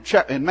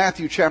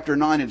Matthew chapter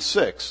 9 and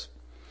 6,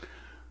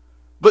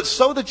 but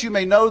so that you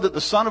may know that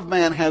the Son of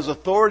Man has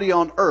authority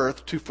on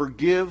earth to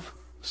forgive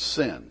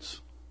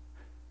sins.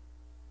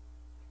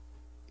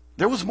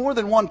 There was more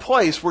than one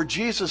place where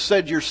Jesus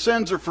said, your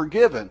sins are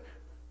forgiven.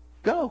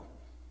 Go.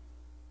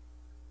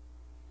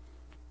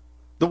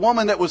 The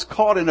woman that was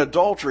caught in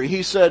adultery,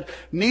 he said,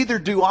 neither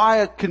do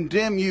I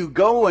condemn you.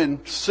 Go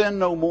and sin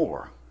no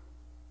more.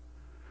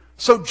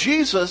 So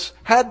Jesus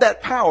had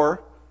that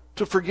power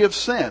to forgive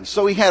sin.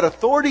 So he had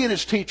authority in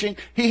his teaching.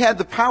 He had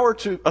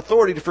the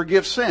authority to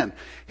forgive sin.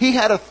 He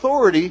had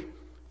authority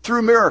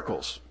through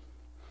miracles.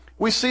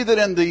 We see that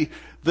in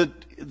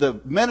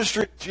the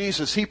ministry of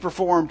Jesus, he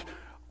performed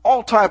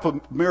all type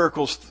of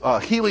miracles,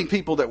 healing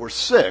people that were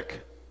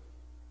sick.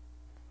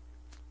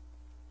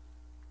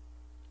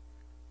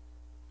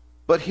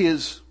 But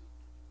his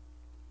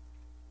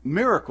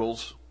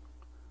miracles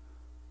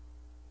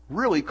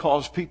really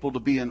caused people to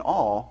be in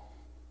awe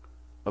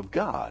of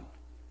God.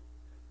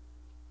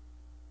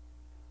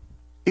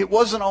 It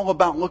wasn't all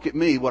about, look at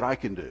me, what I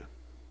can do.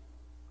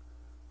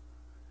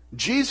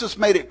 Jesus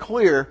made it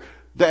clear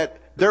that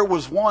there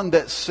was one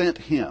that sent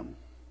him.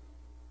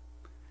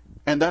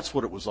 And that's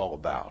what it was all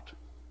about.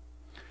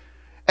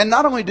 And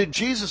not only did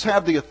Jesus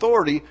have the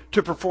authority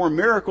to perform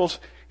miracles,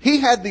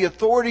 he had the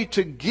authority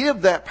to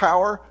give that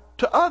power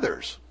to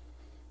others.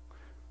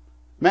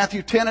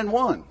 Matthew 10 and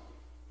 1.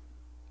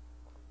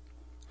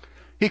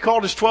 He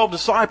called his 12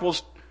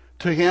 disciples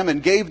to him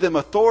and gave them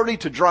authority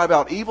to drive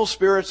out evil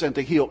spirits and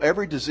to heal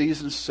every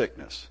disease and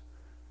sickness.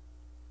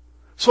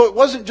 So it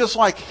wasn't just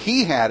like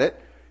he had it.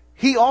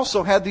 He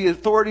also had the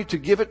authority to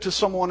give it to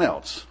someone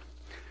else.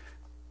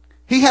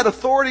 He had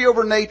authority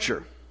over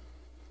nature.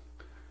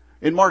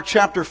 In Mark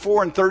chapter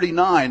 4 and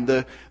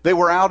 39, they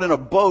were out in a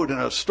boat and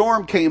a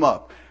storm came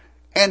up.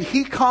 And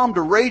he calmed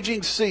a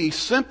raging sea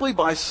simply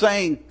by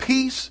saying,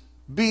 peace,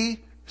 be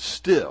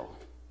still.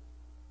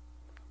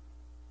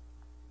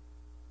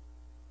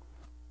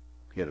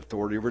 He had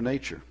authority over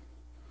nature.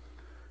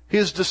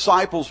 His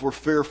disciples were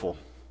fearful.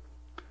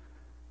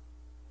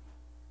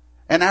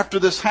 And after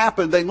this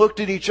happened, they looked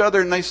at each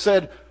other and they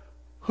said,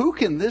 who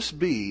can this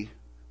be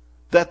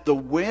that the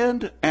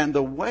wind and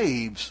the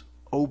waves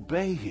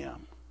obey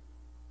him?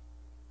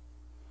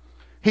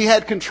 He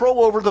had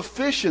control over the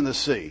fish in the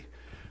sea.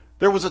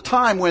 There was a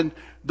time when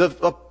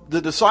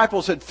the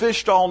disciples had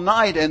fished all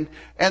night and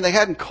they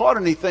hadn't caught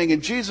anything.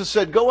 And Jesus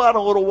said, go out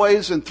a little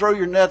ways and throw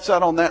your nets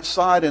out on that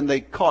side. And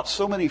they caught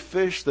so many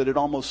fish that it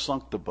almost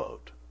sunk the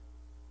boat.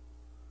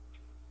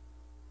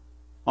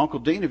 Uncle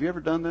Dean, have you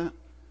ever done that?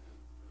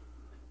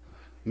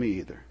 Me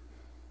either.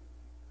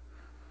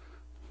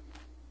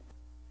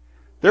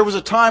 There was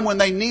a time when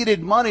they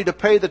needed money to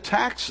pay the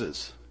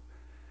taxes.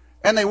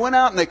 And they went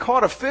out and they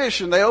caught a fish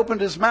and they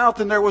opened his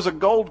mouth and there was a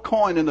gold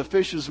coin in the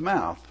fish's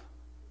mouth.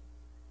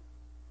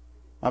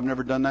 I've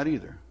never done that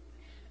either.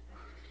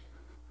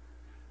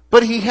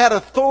 But he had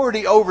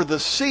authority over the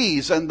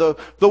seas and the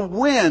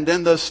wind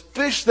and the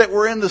fish that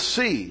were in the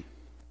sea.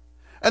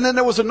 And then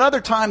there was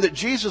another time that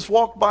Jesus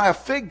walked by a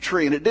fig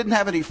tree and it didn't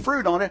have any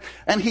fruit on it.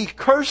 And he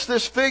cursed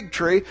this fig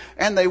tree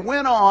and they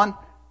went on.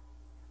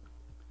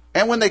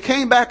 And when they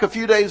came back a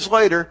few days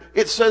later,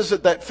 it says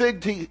that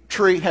fig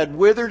tree had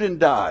withered and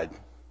died.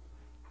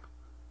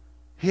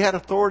 He had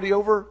authority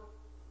over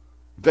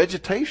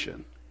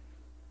vegetation.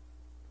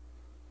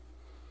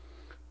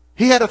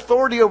 He had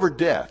authority over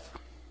death.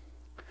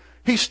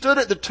 He stood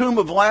at the tomb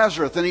of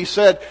Lazarus and he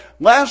said,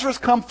 Lazarus,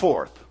 come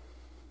forth.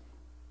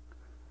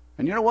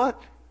 And you know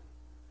what?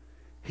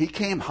 He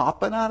came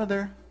hopping out of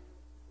there.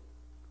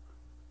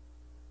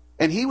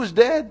 And he was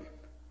dead.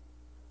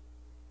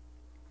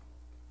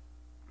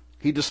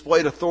 He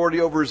displayed authority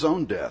over his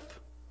own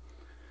death.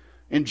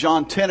 In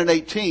John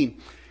 10:18,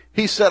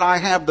 he said, I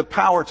have the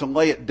power to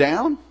lay it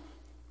down,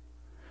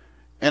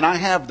 and I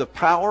have the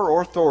power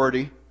or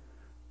authority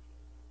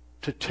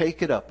to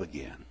take it up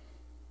again.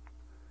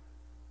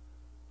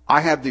 I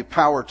have the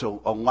power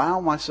to allow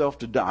myself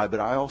to die, but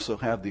I also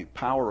have the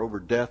power over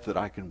death that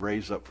I can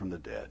raise up from the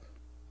dead.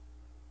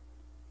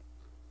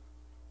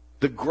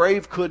 The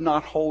grave could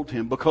not hold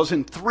him because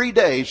in 3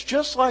 days,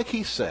 just like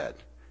he said,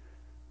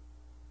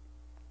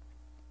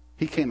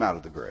 he came out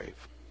of the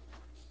grave.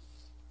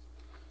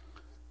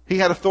 He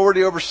had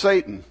authority over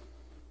Satan.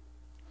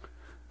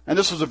 And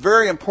this was a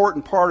very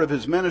important part of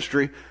his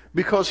ministry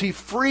because he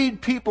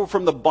freed people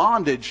from the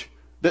bondage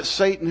that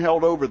Satan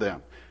held over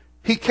them.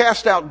 He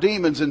cast out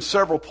demons in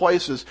several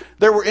places.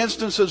 There were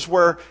instances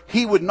where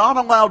he would not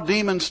allow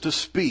demons to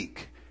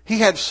speak. He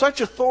had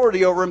such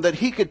authority over them that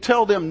he could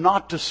tell them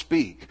not to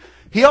speak.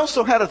 He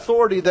also had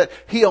authority that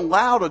he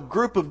allowed a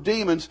group of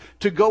demons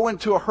to go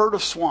into a herd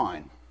of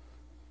swine.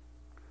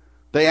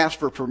 They asked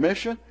for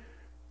permission,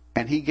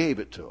 and he gave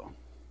it to them.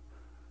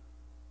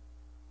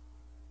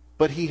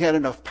 But he had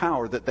enough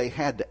power that they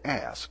had to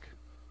ask,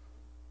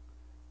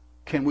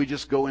 can we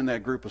just go in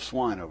that group of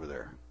swine over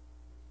there?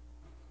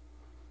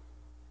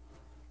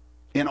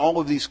 In all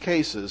of these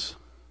cases,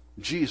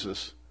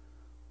 Jesus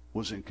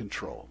was in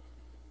control.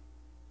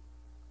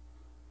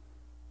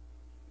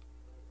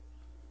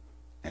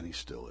 And he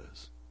still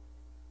is.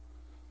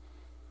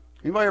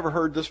 Anybody ever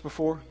heard this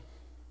before?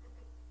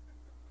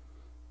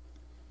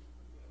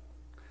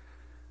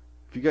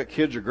 If you got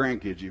kids or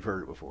grandkids, you've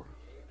heard it before.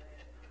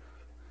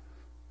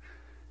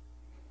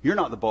 You're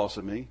not the boss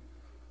of me.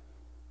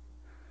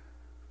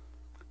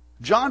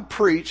 John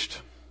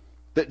preached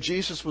that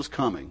Jesus was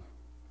coming.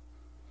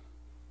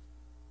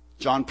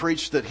 John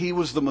preached that he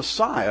was the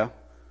Messiah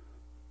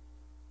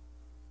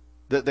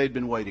that they'd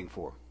been waiting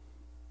for.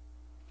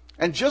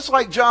 And just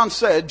like John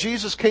said,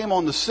 Jesus came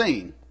on the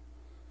scene.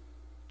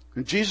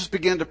 And Jesus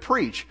began to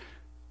preach.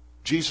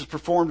 Jesus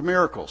performed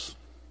miracles.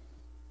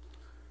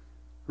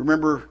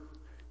 Remember,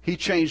 he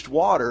changed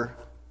water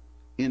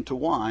into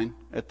wine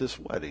at this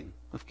wedding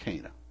of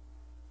Cana.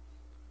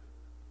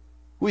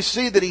 We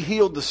see that he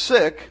healed the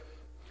sick.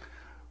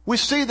 We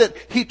see that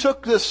he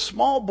took this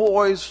small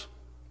boy's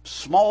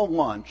small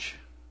lunch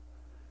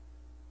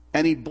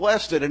and he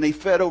blessed it and he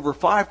fed over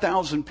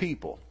 5,000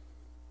 people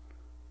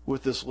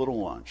with this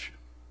little lunch.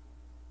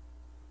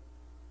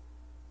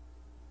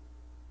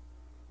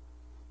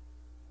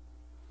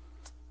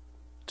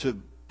 To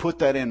put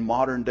that in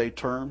modern day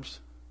terms,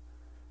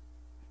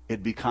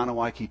 it'd be kind of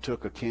like he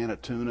took a can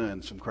of tuna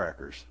and some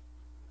crackers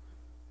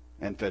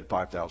and fed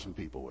 5,000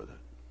 people with it.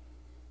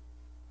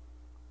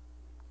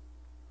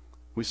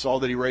 We saw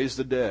that he raised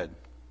the dead.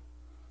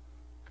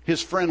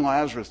 His friend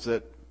Lazarus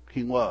that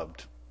he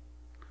loved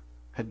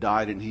had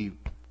died and he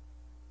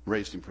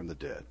raised him from the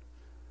dead.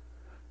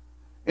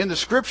 In the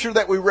scripture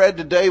that we read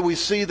today, we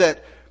see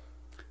that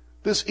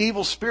this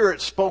evil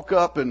spirit spoke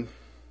up and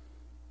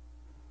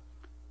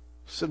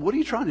said, what are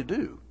you trying to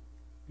do?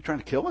 You trying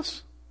to kill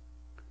us?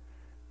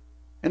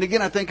 And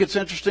again, I think it's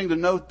interesting to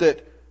note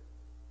that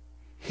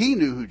he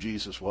knew who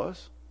Jesus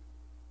was.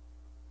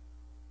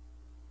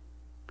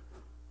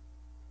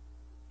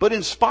 But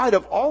in spite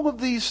of all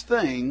of these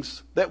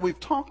things that we've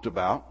talked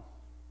about,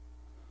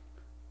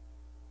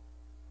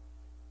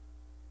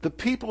 the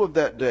people of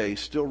that day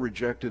still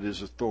rejected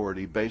his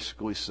authority,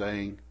 basically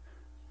saying,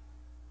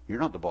 you're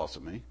not the boss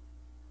of me.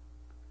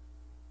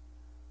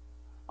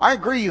 I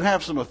agree you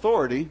have some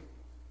authority,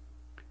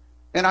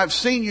 and I've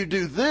seen you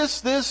do this,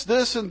 this,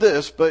 this, and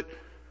this, but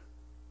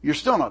you're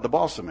still not the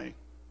boss of me.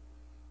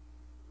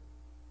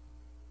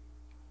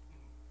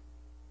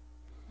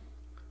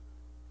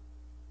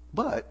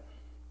 But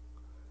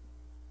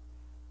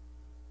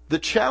the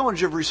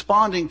challenge of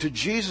responding to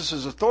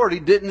Jesus' authority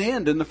didn't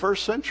end in the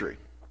first century.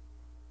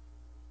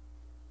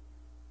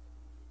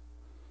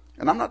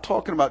 And I'm not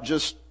talking about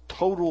just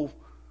total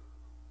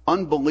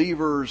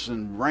unbelievers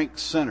and rank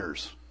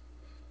sinners.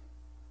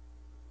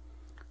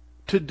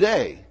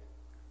 Today,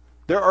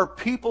 there are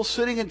people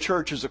sitting in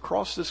churches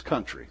across this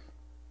country.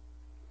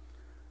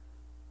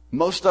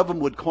 Most of them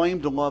would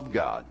claim to love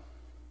God.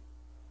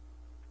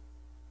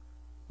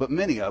 But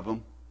many of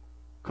them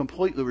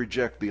completely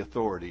reject the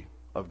authority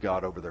of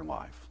God over their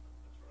life.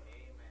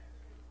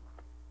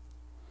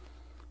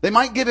 They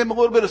might give him a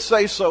little bit of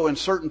say-so in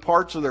certain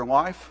parts of their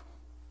life.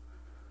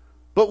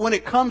 But when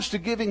it comes to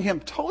giving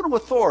him total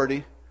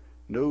authority,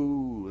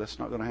 no, that's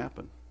not going to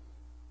happen.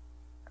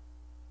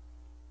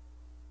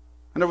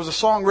 And there was a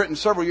song written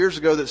several years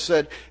ago that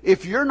said,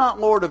 if you're not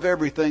Lord of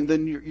everything,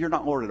 then you're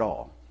not Lord at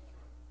all.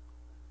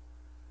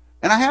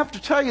 And I have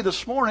to tell you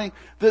this morning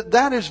that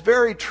that is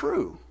very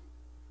true.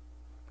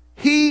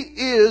 He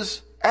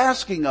is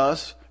asking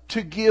us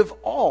to give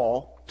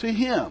all to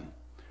him.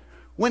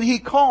 When he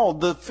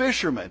called the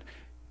fishermen,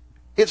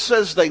 It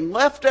says they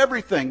left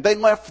everything. They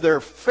left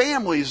their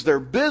families, their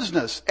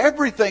business,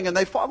 everything, and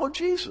they followed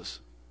Jesus.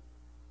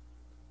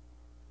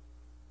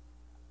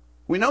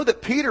 We know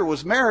that Peter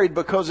was married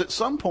because at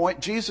some point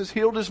Jesus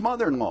healed his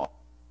mother-in-law.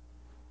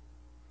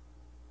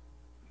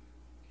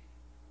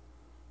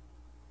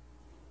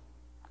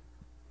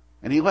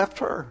 And he left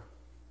her.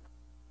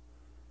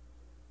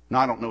 Now,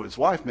 I don't know his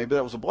wife. Maybe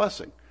that was a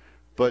blessing.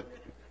 But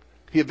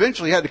he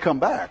eventually had to come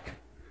back.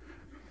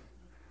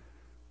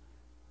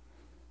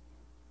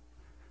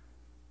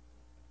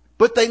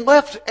 But they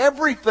left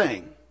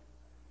everything.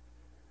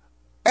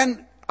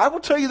 And I will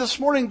tell you this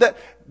morning that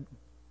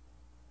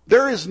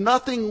there is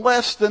nothing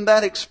less than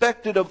that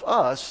expected of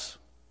us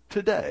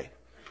today.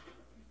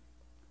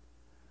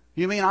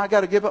 You mean I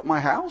got to give up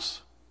my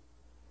house?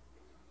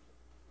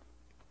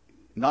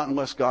 Not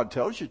unless God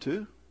tells you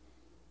to.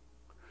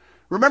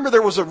 Remember,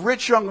 there was a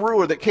rich young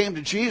ruler that came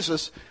to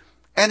Jesus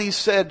and he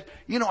said,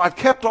 I've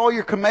kept all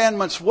your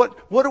commandments.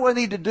 What do I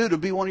need to do to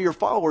be one of your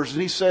followers?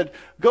 And he said,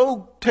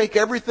 go take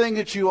everything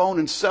that you own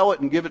and sell it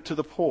and give it to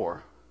the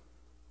poor.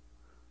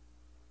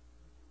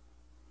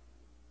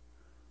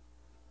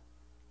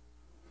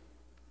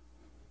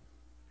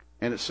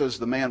 And it says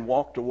the man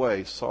walked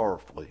away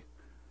sorrowfully.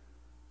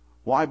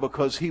 Why?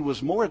 Because he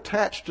was more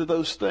attached to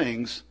those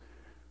things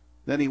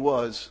than he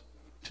was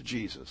to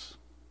Jesus.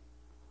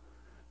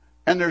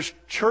 And there's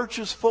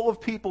churches full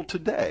of people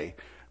today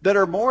that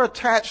are more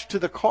attached to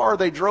the car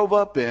they drove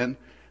up in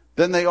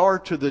than they are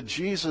to the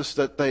Jesus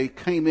that they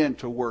came in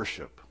to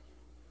worship.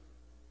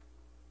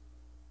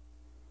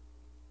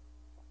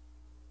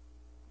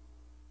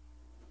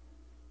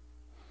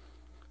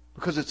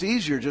 Because it's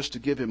easier just to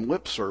give him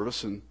lip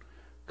service and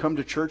come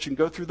to church and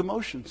go through the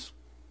motions.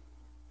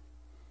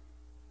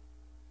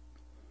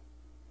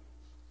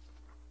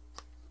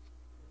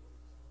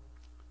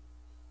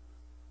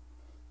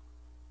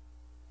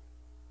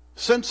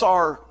 Since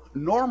our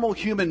normal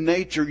human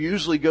nature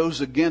usually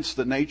goes against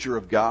the nature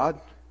of God,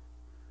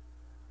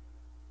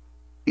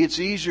 it's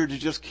easier to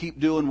just keep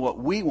doing what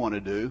we want to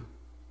do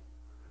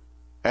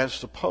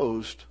as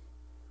opposed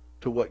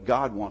to what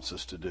God wants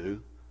us to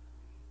do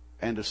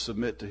and to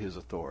submit to His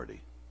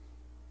authority.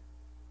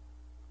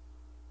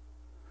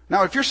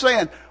 Now, if you're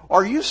saying,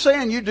 are you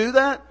saying you do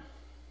that?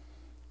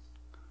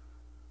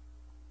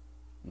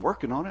 I'm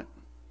working on it.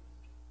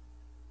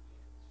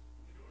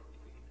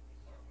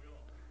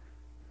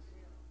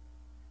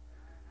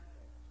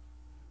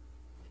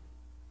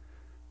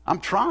 I'm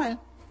trying.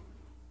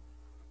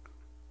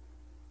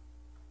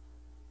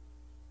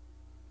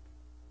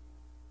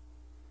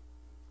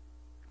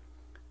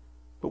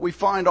 But we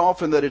find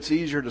often that it's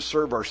easier to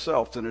serve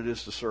ourselves than it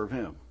is to serve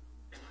Him.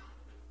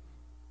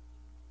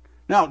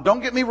 Now,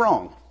 don't get me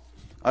wrong.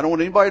 I don't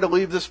want anybody to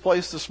leave this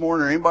place this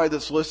morning or anybody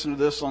that's listening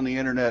to this on the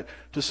internet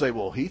to say,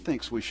 well, he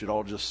thinks we should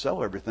all just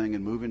sell everything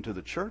and move into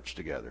the church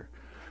together.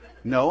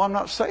 No, I'm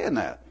not saying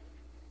that.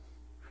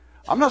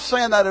 I'm not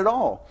saying that at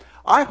all.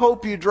 I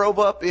hope you drove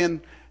up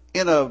in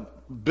a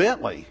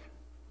Bentley.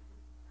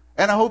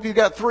 And I hope you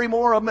got 3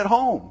 more of them at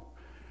home.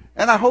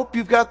 And I hope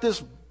you've got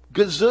this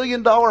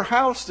gazillion-dollar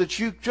house that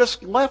you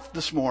just left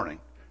this morning.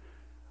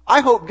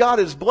 I hope God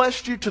has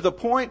blessed you to the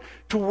point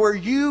to where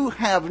you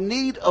have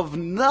need of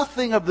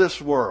nothing of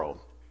this world.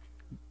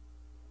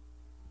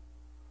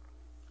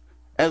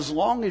 As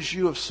long as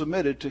you have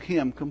submitted to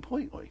Him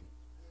completely.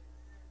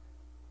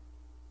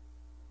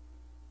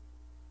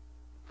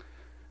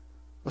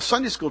 A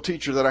Sunday school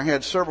teacher that I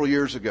had several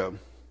years ago,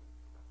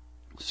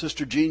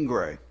 Sister Jean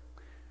Gray,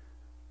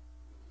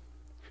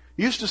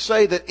 used to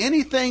say that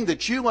anything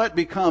that you let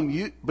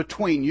become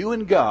between you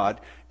and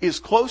God is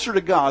closer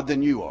to God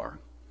than you are.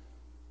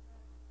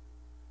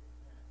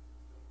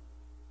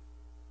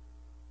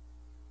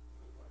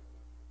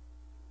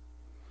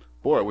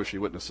 Boy, I wish he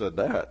wouldn't have said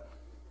that.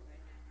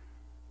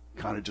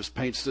 Kind of just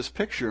paints this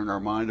picture in our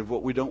mind of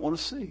what we don't want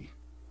to see.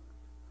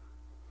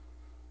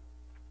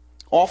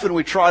 Often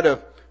we try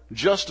to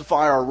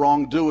justify our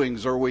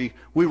wrongdoings, or we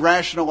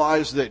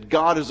rationalize that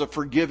God is a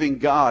forgiving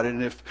God,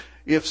 and if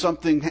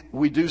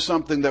we do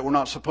something that we're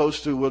not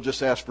supposed to, we'll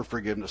just ask for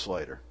forgiveness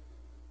later.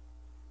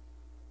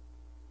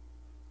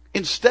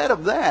 Instead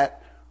of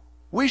that,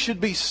 we should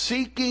be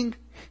seeking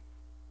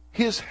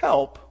His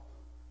help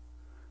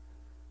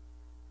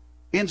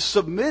in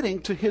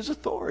submitting to His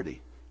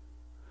authority.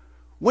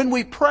 When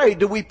we pray,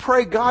 do we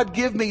pray, God,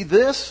 give me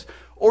this?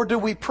 Or do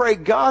we pray,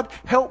 God,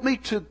 help me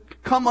to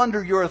come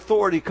under your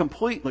authority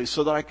completely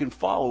so that I can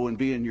follow and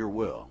be in your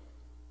will?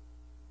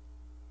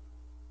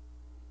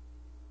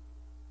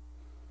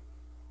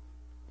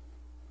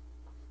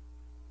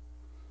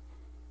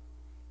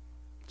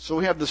 So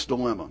we have this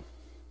dilemma.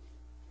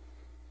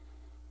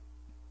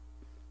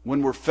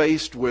 When we're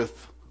faced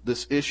with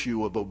this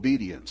issue of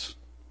obedience,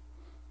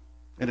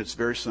 and it's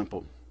very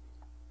simple.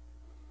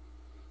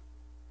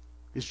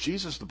 Is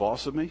Jesus the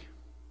boss of me?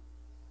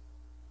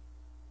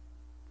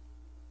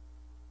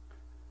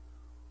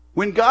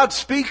 When God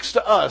speaks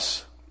to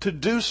us to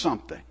do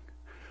something,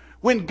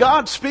 when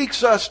God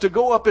speaks us to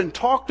go up and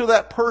talk to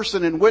that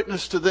person and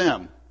witness to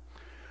them,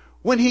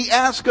 When He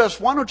asks us,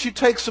 why don't you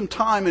take some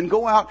time and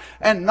go out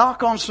and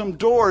knock on some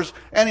doors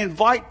and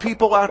invite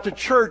people out to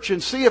church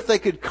and see if they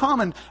could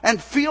come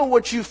and feel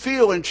what you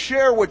feel and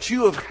share what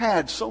you have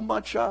had so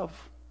much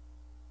of.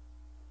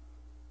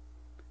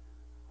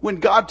 When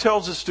God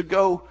tells us to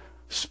go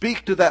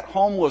speak to that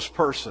homeless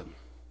person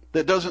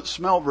that doesn't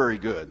smell very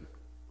good,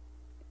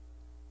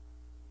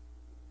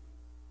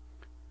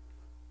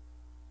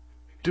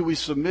 do we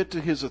submit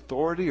to His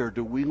authority, or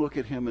do we look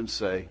at Him and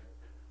say,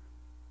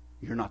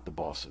 you're not the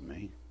boss of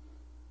me?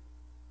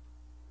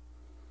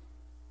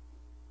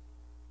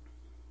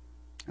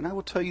 And I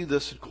will tell you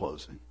this in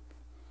closing.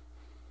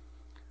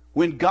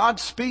 When God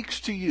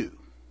speaks to you,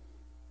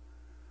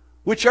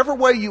 whichever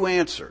way you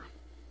answer,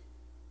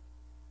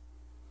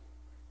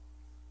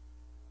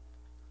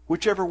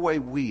 whichever way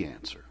we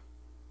answer,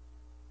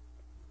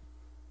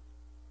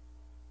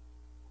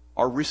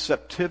 our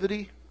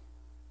receptivity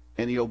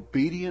and the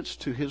obedience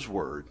to His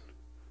word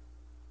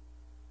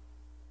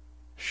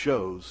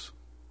shows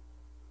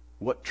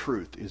what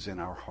truth is in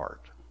our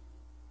heart.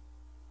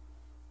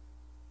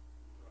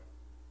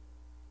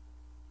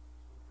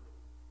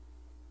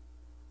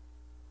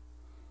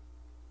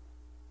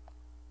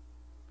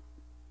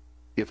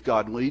 If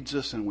God leads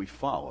us and we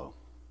follow,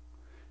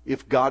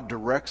 if God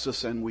directs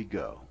us and we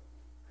go,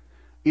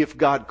 if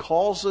God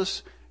calls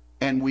us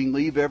and we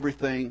leave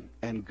everything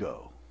and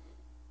go,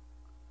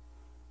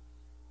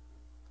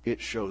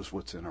 it shows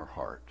what's in our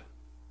heart.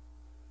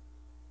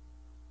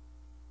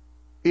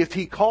 If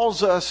He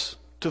calls us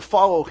to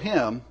follow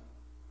Him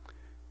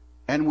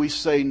and we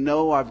say,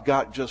 no, I've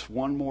got just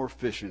one more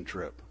fishing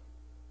trip,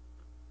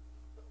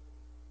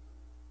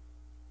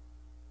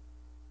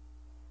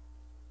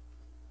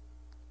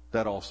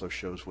 that also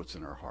shows what's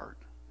in our heart.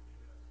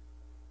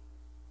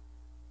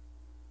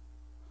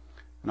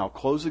 And I'll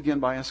close again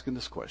by asking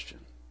this question.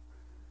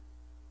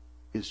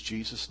 Is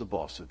Jesus the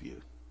boss of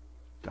you?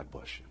 God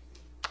bless you.